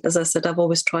second thing, as I said, I've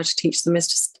always tried to teach them is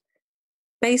just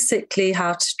basically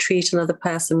how to treat another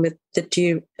person with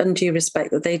the undue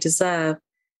respect that they deserve,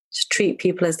 to treat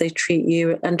people as they treat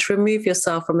you, and to remove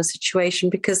yourself from a situation,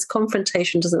 because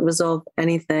confrontation doesn't resolve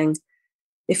anything.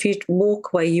 If you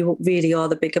walk away, you really are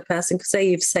the bigger person, because say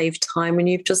you've saved time and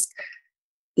you've just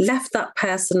left that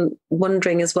person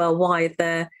wondering as well why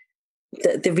the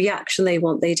reaction they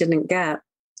want they didn't get.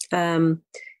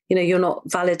 You're not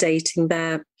validating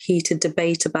their heated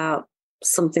debate about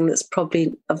something that's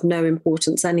probably of no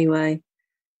importance anyway.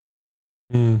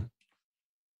 Mm.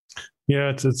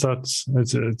 Yeah, it's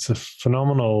a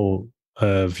phenomenal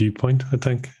viewpoint. I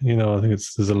think I think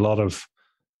there's a lot of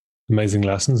amazing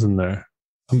lessons in there,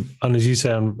 and as you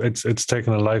say, it's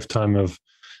taken a lifetime of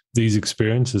these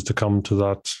experiences to come to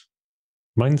that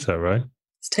mindset, right?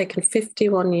 It's taken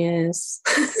 51 years.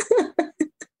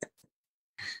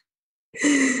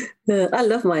 I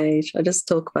love my age. I just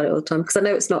talk about it all the time because I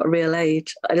know it's not a real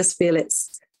age. I just feel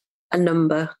it's a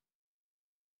number.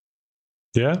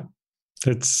 Yeah,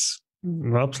 it's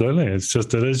absolutely. It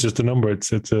is just a number.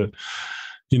 It's a,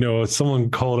 someone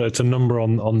called it's a number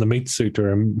on the meat suit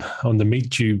or on the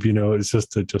meat tube.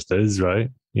 It just is, right?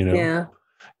 Yeah.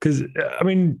 Because I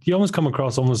mean, you almost come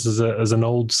across almost as an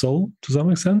old soul. Does that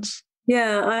make sense?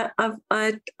 Yeah,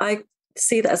 I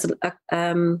see that as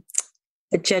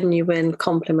a genuine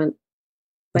compliment.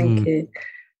 Thank you.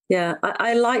 Yeah,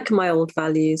 I like my old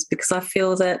values because I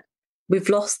feel that we've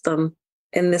lost them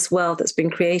in this world that's been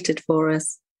created for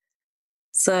us.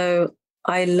 So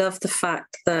I love the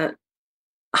fact that,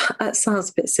 it sounds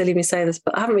a bit silly me saying this,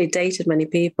 but I haven't really dated many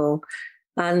people.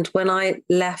 And when I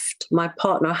left my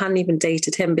partner, I hadn't even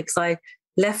dated him because I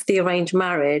left the arranged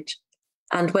marriage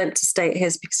and went to stay at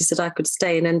his because he said I could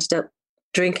stay, and ended up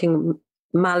drinking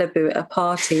Malibu at a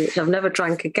party, which I've never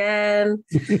drank again.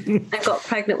 I got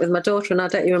pregnant with my daughter, and I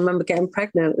don't even remember getting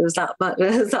pregnant. It was that bad.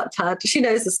 It was that bad. She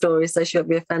knows the story, so she won't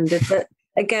be offended. But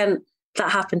again,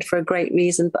 that happened for a great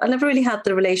reason. But I never really had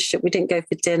the relationship. We didn't go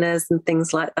for dinners and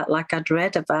things like that, like I'd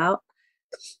read about.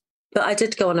 But I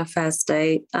did go on a first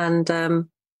date, and that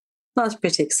was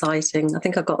pretty exciting. I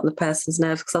think I got on the person's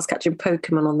nerves because I was catching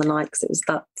Pokemon on the night because it was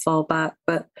that far back.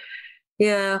 But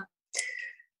yeah,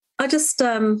 I just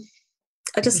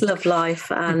love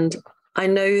life, and I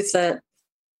know that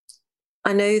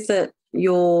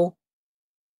you're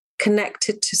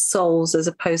connected to souls as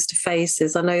opposed to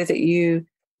faces. I know that you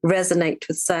resonate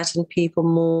with certain people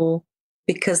more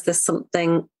because there's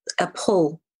a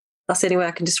pull. That's the only way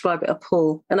I can describe it, a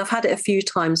pull. And I've had it a few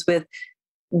times with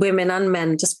women and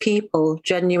men, just people,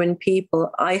 genuine people.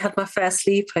 I had my first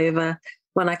sleepover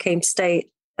when I came to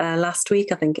stay last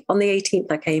week, I think. On the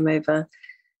 18th I came over,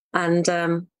 and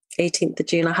 18th of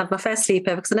June, I had my first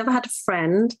sleepover because I never had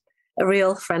a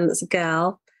real friend that's a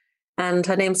girl. And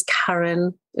her name's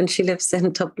Karen, and she lives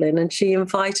in Dublin. And she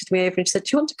invited me over and she said, "Do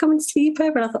you want to come and sleep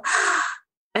over?" And I thought,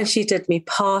 and she did me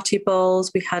party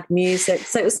bowls. We had music.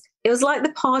 So it was like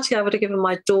the party I would have given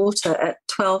my daughter at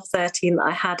 12, 13 that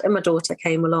I had. And my daughter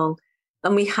came along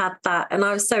and we had that. And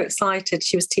I was so excited.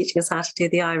 She was teaching us how to do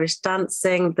the Irish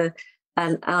dancing,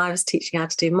 and I was teaching her how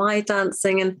to do my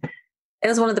dancing. And it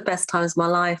was one of the best times of my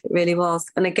life. It really was.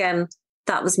 And again,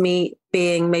 that was me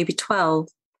being maybe 12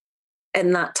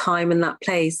 in that time, in that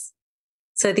place.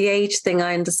 So the age thing,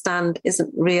 I understand,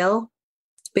 isn't real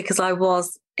because I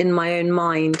was in my own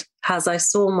mind as I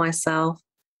saw myself,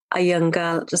 a young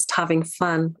girl just having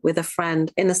fun with a friend,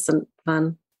 innocent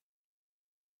fun.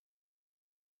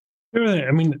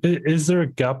 I mean, is there a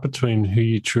gap between who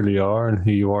you truly are and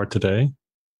who you are today?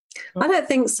 I don't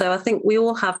think so. I think we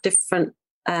all have different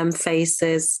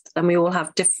faces and we all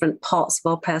have different parts of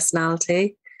our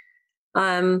personality.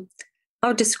 I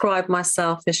would describe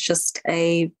myself as just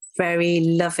a very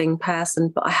loving person,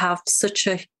 but I have such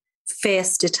a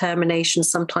fierce determination.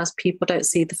 Sometimes people don't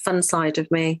see the fun side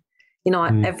of me.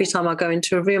 Every time I go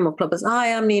into a room or club, it's,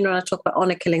 "Hi, I'm Nina," and I talk about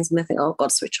honor killings, and they think, "Oh,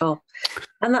 God, switch off."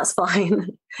 And that's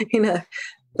fine,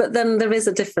 But then there is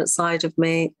a different side of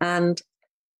me, and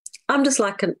I'm just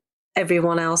like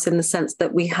everyone else in the sense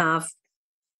that we have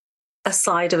a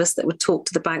side of us that would talk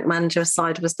to the bank manager, a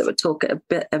side of us that would talk at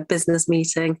a business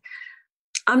meeting.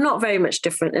 I'm not very much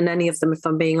different in any of them, if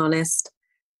I'm being honest.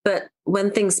 But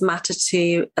when things matter to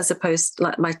you, as opposed to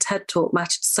like my TED talk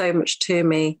mattered so much to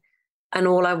me, and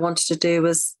all I wanted to do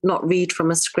was not read from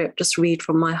a script, just read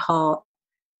from my heart,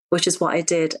 which is what I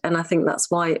did. And I think that's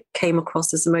why it came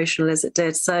across as emotional as it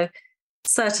did. So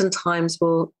certain times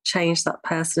will change that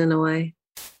person in a way.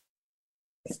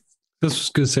 I was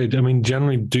going to say, I mean,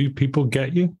 generally, do people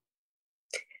get you?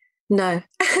 No,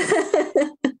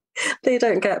 they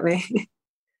don't get me.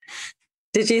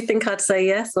 Did you think I'd say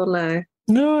yes or no?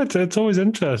 No, it's always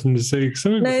interesting to see.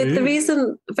 No, the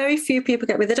reason very few people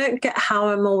get me, they don't get how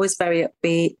I'm always very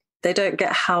upbeat. They don't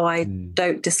get how I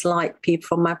don't dislike people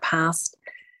from my past.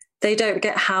 They don't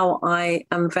get how I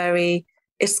am very,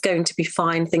 it's going to be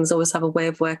fine. Things always have a way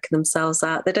of working themselves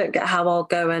out. They don't get how I'll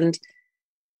go and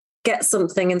get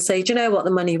something and say, do you know what,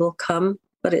 the money will come,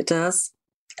 but it does.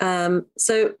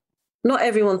 So not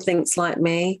everyone thinks like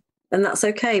me, and that's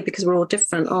okay because we're all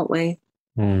different, aren't we?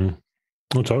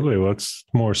 Well, totally. Well, it's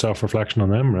more self-reflection on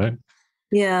them, right?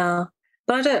 Yeah.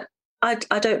 But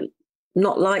I don't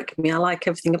not like me. I like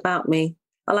everything about me.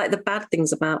 I like the bad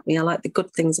things about me. I like the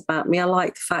good things about me. I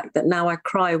like the fact that now I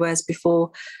cry, whereas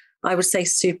before I would say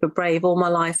super brave. All my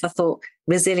life I thought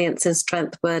resilience and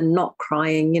strength were not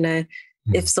crying. You know,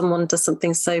 if someone does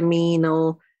something so mean,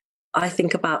 or I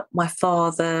think about my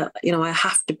father, you know, I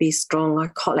have to be strong. I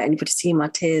can't let anybody see my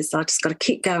tears. I just got to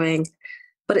keep going.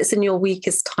 But it's in your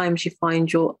weakest times you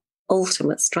find your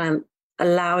ultimate strength,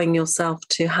 allowing yourself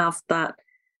to have that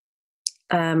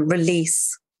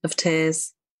release of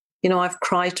tears. You know, I've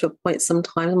cried to a point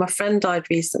sometimes. My friend died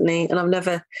recently, and I've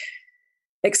never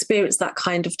experienced that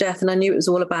kind of death. And I knew it was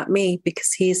all about me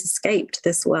because he's escaped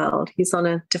this world. He's on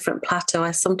a different plateau.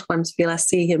 I sometimes feel I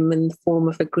see him in the form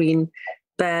of a green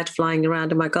bird flying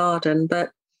around in my garden.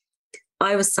 But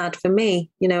I was sad for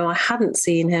me. You know, I hadn't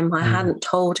seen him. I hadn't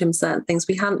told him certain things.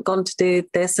 We hadn't gone to do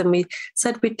this, and we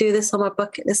said we'd do this on our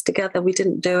bucket list together. We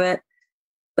didn't do it.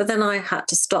 But then I had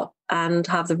to stop and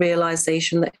have the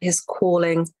realization that his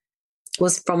calling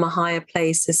was from a higher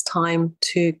place. His time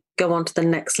to go on to the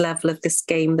next level of this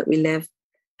game that we live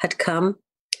had come.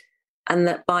 And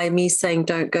that by me saying,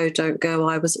 don't go,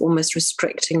 I was almost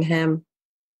restricting him.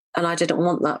 And I didn't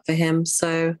want that for him.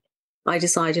 So I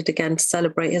decided again to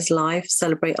celebrate his life,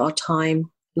 celebrate our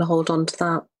time, and hold on to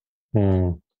that.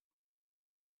 Do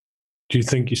you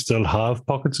think you still have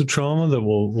pockets of trauma that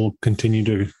will continue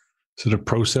to sort of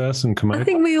process and come out? I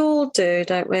think we all do,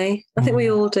 don't we? I think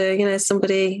we all do. You know,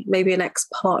 somebody, maybe an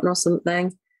ex-partner or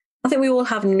something. I think we all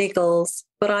have niggles,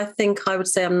 but I think I would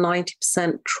say I'm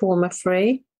 90%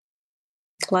 trauma-free,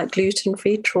 like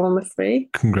gluten-free, trauma-free.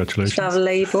 Congratulations. Should have a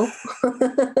label.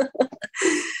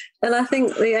 And I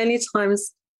think the only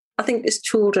times, I think it's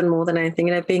children more than anything.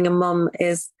 You know, being a mum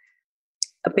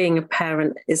being a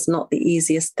parent is not the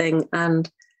easiest thing. And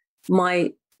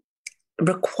my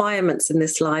requirements in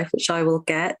this life, which I will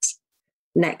get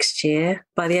next year,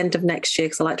 by the end of next year,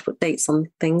 because I like to put dates on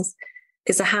things,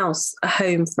 is a house, a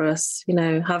home for us. You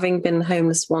know, having been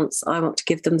homeless once, I want to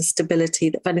give them the stability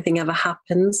that if anything ever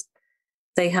happens,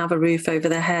 they have a roof over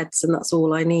their heads, and that's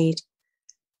all I need.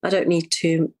 I don't need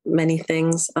too many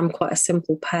things. I'm quite a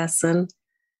simple person.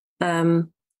 But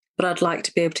I'd like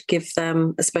to be able to give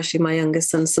them, especially my youngest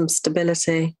son, some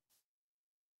stability.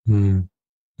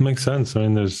 Makes sense. I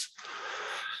mean, there's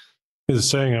a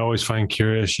saying I always find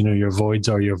curious, you know, your voids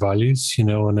are your values, you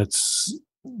know, and it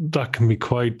can be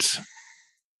quite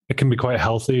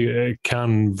healthy. It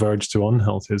can verge to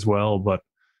unhealthy as well. But,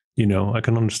 you know, I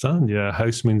can understand. Yeah, a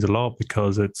house means a lot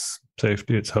because it's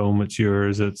safety, it's home, it's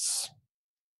yours, it's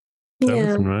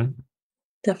everything, right?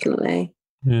 Definitely.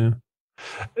 Yeah.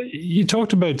 You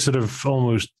talked about sort of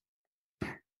almost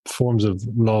forms of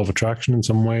law of attraction in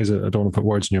some ways. I don't want to put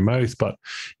words in your mouth, but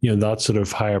you know, that sort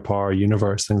of higher power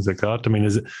universe, things like that. I mean,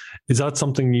 is that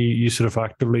something you sort of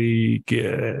actively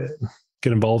get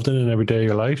involved in every day of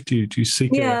your life? Do you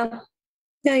seek it? Yeah.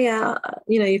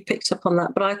 You know, you've picked up on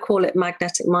that, but I call it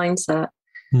magnetic mindset.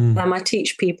 I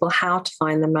teach people how to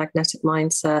find the magnetic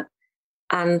mindset.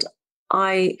 And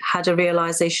I had a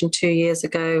realization 2 years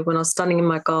ago when I was standing in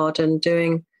my garden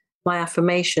doing my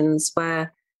affirmations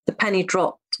where the penny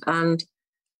dropped, and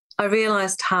I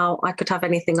realized how I could have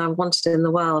anything I wanted in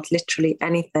the world, literally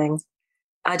anything.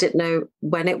 I didn't know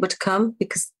when it would come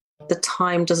because the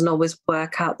time doesn't always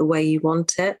work out the way you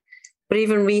want it. But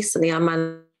even recently,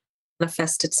 I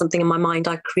manifested something in my mind.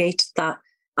 I created that.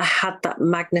 I had that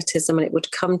magnetism and it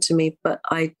would come to me, but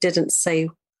I didn't say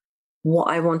what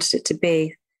I wanted it to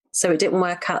be. So it didn't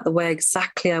work out the way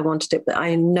exactly I wanted it, but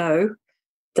I know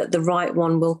that the right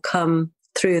one will come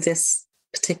through this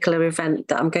particular event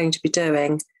that I'm going to be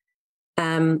doing,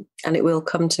 and it will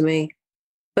come to me.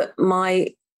 But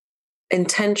my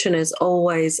intention is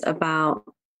always about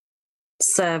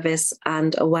service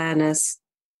and awareness.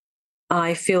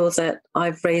 I feel that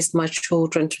I've raised my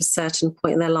children to a certain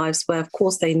point in their lives where, of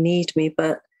course, they need me,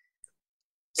 but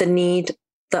the need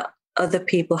that other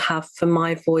people have for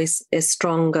my voice is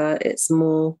stronger. It's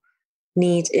more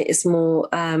need. It is more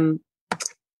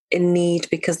in need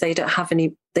because they don't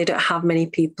have many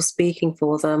people speaking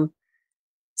for them.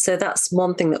 So that's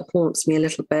one thing that haunts me a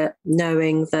little bit,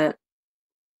 knowing that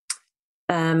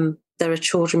there are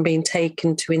children being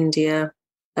taken to India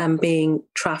and being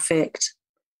trafficked,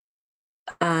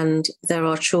 and there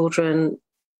are children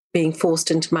being forced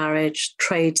into marriage.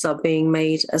 Trades are being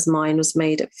made, as mine was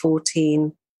made at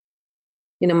 14.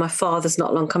 You know, my father's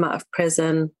not long come out of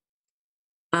prison,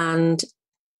 and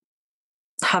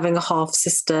having a half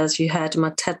sister, as you heard in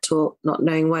my TED talk, not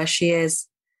knowing where she is,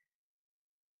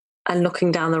 and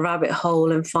looking down the rabbit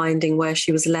hole and finding where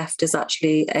she was left is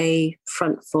actually a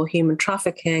front for human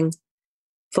trafficking,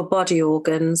 for body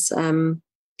organs.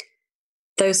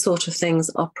 Those sort of things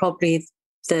are probably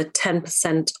the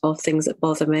 10% of things that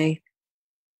bother me,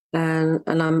 and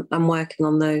I'm working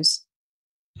on those.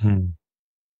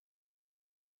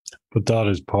 But that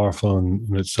is powerful in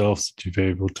itself, that you've been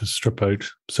able to strip out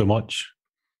so much,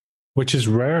 which is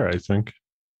rare, I think.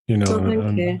 You know,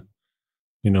 Thank you.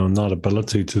 You know, and that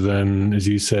ability to then, as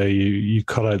you say, you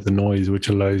cut out the noise, which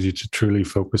allows you to truly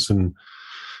focus and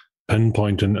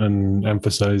pinpoint and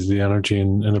emphasize the energy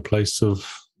in a place of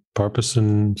purpose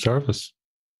and service.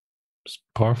 It's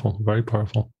powerful, very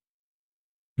powerful.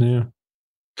 Yeah.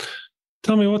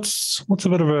 Tell me, what's a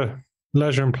bit of a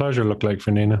leisure and pleasure look like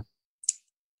for Nina?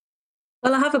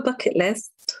 Well, I have a bucket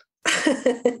list.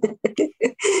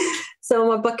 So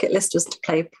my bucket list was to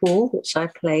play pool, which I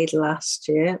played last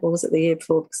year, or was it the year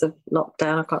before because of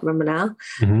lockdown? I can't remember now.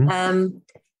 Mm-hmm.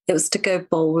 It was to go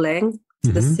bowling,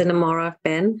 to the cinema I've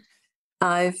been.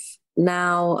 I've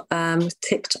now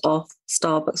ticked off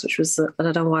Starbucks, which was, I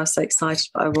don't know why I was so excited,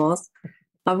 but I was.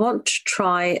 I want to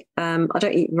try, I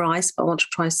don't eat rice, but I want to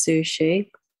try sushi.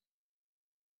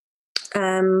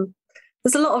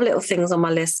 There's a lot of little things on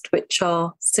my list, which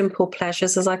are simple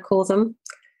pleasures, as I call them.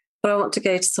 But I want to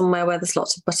go to somewhere where there's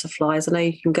lots of butterflies. I know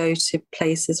you can go to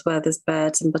places where there's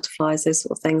birds and butterflies, those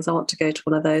sort of things. I want to go to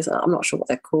one of those. I'm not sure what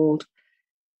they're called.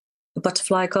 The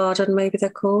butterfly garden, maybe they're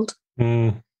called.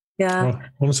 Yeah. Well, I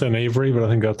want to say an Avery, but I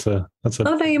think that's a.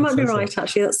 Oh no, you might be right.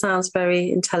 Actually, that sounds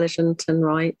very intelligent and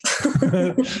right.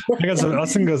 I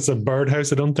think it's a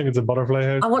birdhouse. I don't think it's a butterfly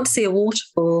house. I want to see a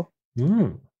waterfall.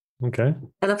 Okay.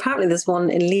 And apparently there's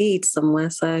one in Leeds somewhere,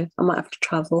 so I might have to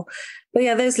travel. But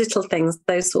yeah, those little things,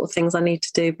 those sort of things I need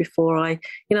to do before I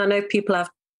know people have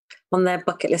on their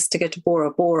bucket list to go to Bora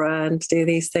Bora and to do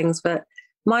these things, but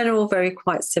mine are all very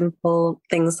quite simple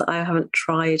things that I haven't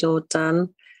tried or done.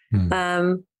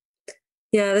 I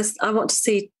want to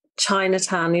see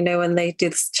Chinatown, when they do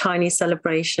the Chinese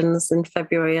celebrations in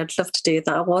February. I'd love to do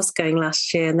that. I was going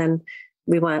last year and then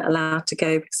we weren't allowed to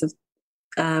go because of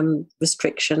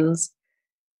restrictions.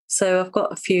 So I've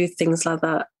got a few things like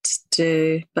that to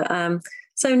do. But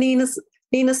so Nina's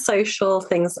social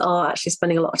things are actually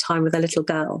spending a lot of time with her little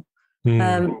girl.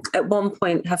 At one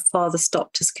point, her father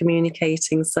stopped us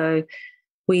communicating, so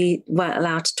we weren't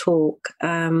allowed to talk.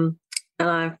 And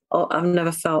I've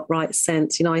never felt right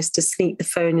since. I used to sneak the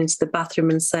phone into the bathroom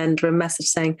and send her a message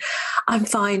saying, "I'm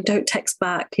fine, don't text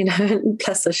back." And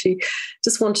bless her, she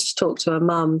just wanted to talk to her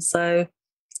mum. So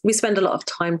we spend a lot of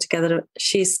time together.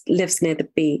 She lives near the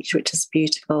beach, which is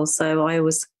beautiful. So I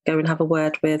always go and have a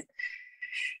word with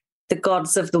the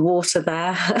gods of the water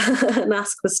there and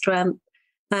ask for strength.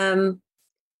 But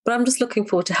I'm just looking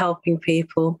forward to helping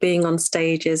people, being on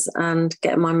stages and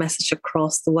getting my message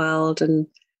across the world and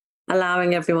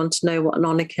allowing everyone to know what an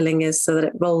honour killing is so that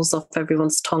it rolls off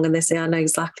everyone's tongue and they say, I know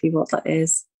exactly what that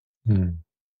is.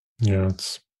 Yeah,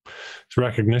 it's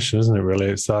recognition, isn't it, really?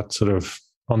 It's that sort of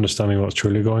understanding what's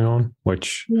truly going on,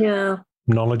 which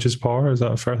knowledge is power. Is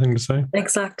that a fair thing to say?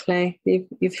 Exactly.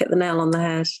 You've hit the nail on the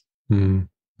head.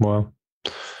 Well,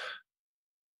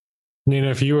 Nina,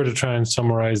 if you were to try and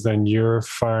summarize then your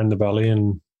fire in the belly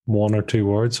in one or two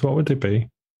words, what would they be?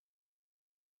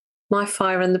 My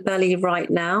fire in the belly right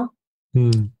now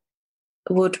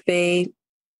would be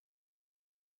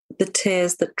the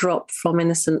tears that drop from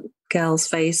innocent girls'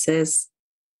 faces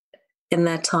in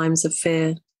their times of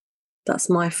fear. That's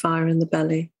my fire in the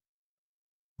belly.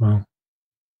 Wow.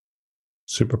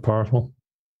 Super powerful.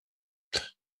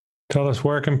 Tell us,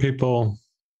 where can people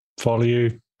follow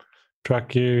you,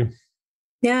 track you?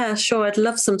 Yeah, sure. I'd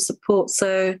love some support.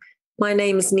 So my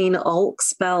name is Nina Aulk,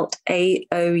 spelled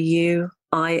Aoulk.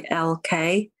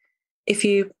 If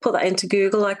you put that into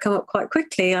Google, I come up quite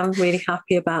quickly. I'm really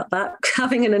happy about that,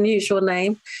 having an unusual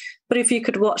name. But if you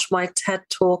could watch my TED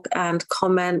talk and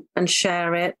comment and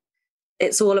share it,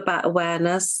 it's all about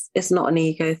awareness. It's not an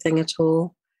ego thing at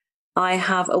all. I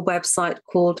have a website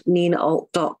called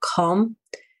ninaulk.com.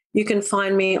 You can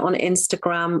find me on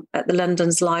Instagram at the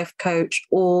London's Life Coach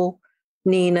or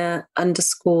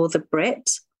Nina_the Brit.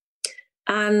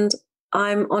 And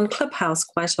I'm on Clubhouse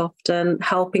quite often,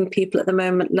 helping people at the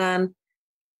moment learn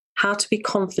how to be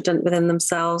confident within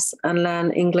themselves and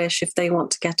learn English if they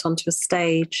want to get onto a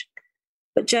stage.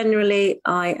 But generally,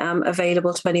 I am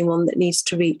available to anyone that needs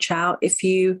to reach out. If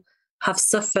you have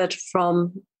suffered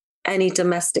from any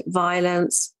domestic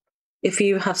violence, if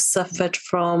you have suffered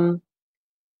from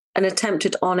an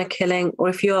attempted honor killing, or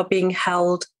if you are being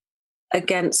held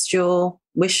against your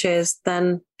wishes,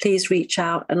 then please reach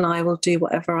out and I will do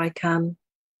whatever I can.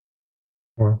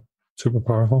 Wow, super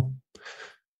powerful.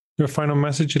 Your final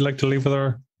message you'd like to leave with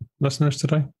our listeners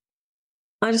today?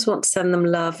 I just want to send them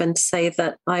love and to say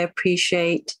that I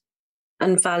appreciate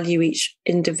and value each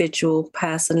individual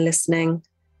person listening.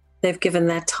 They've given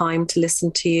their time to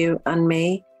listen to you and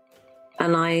me,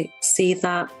 and I see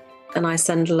that, and I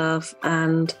send love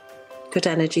and good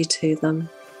energy to them.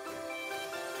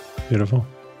 Beautiful.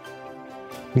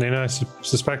 Nina, I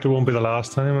suspect it won't be the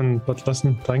last time, but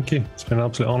listen, thank you. It's been an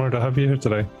absolute honour to have you here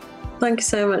today. Thank you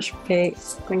so much, Pete.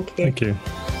 Thank you. Thank you.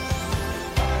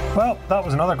 Well, that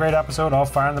was another great episode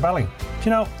of Fire in the Belly.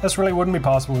 You know, this really wouldn't be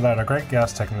possible without our great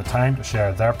guests taking the time to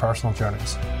share their personal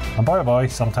journeys. And boy oh boy,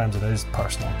 sometimes it is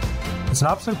personal. It's an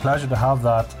absolute pleasure to have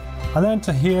that, and then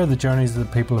to hear the journeys that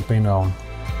people have been on.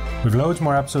 We've loads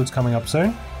more episodes coming up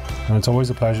soon, and it's always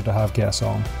a pleasure to have guests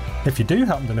on. If you do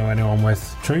happen to know anyone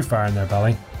with true fire in their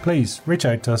belly, please reach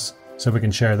out to us so we can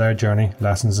share their journey,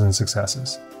 lessons and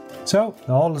successes. So,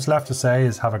 all that's left to say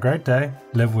is have a great day,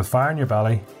 live with fire in your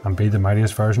belly, and be the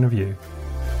mightiest version of you.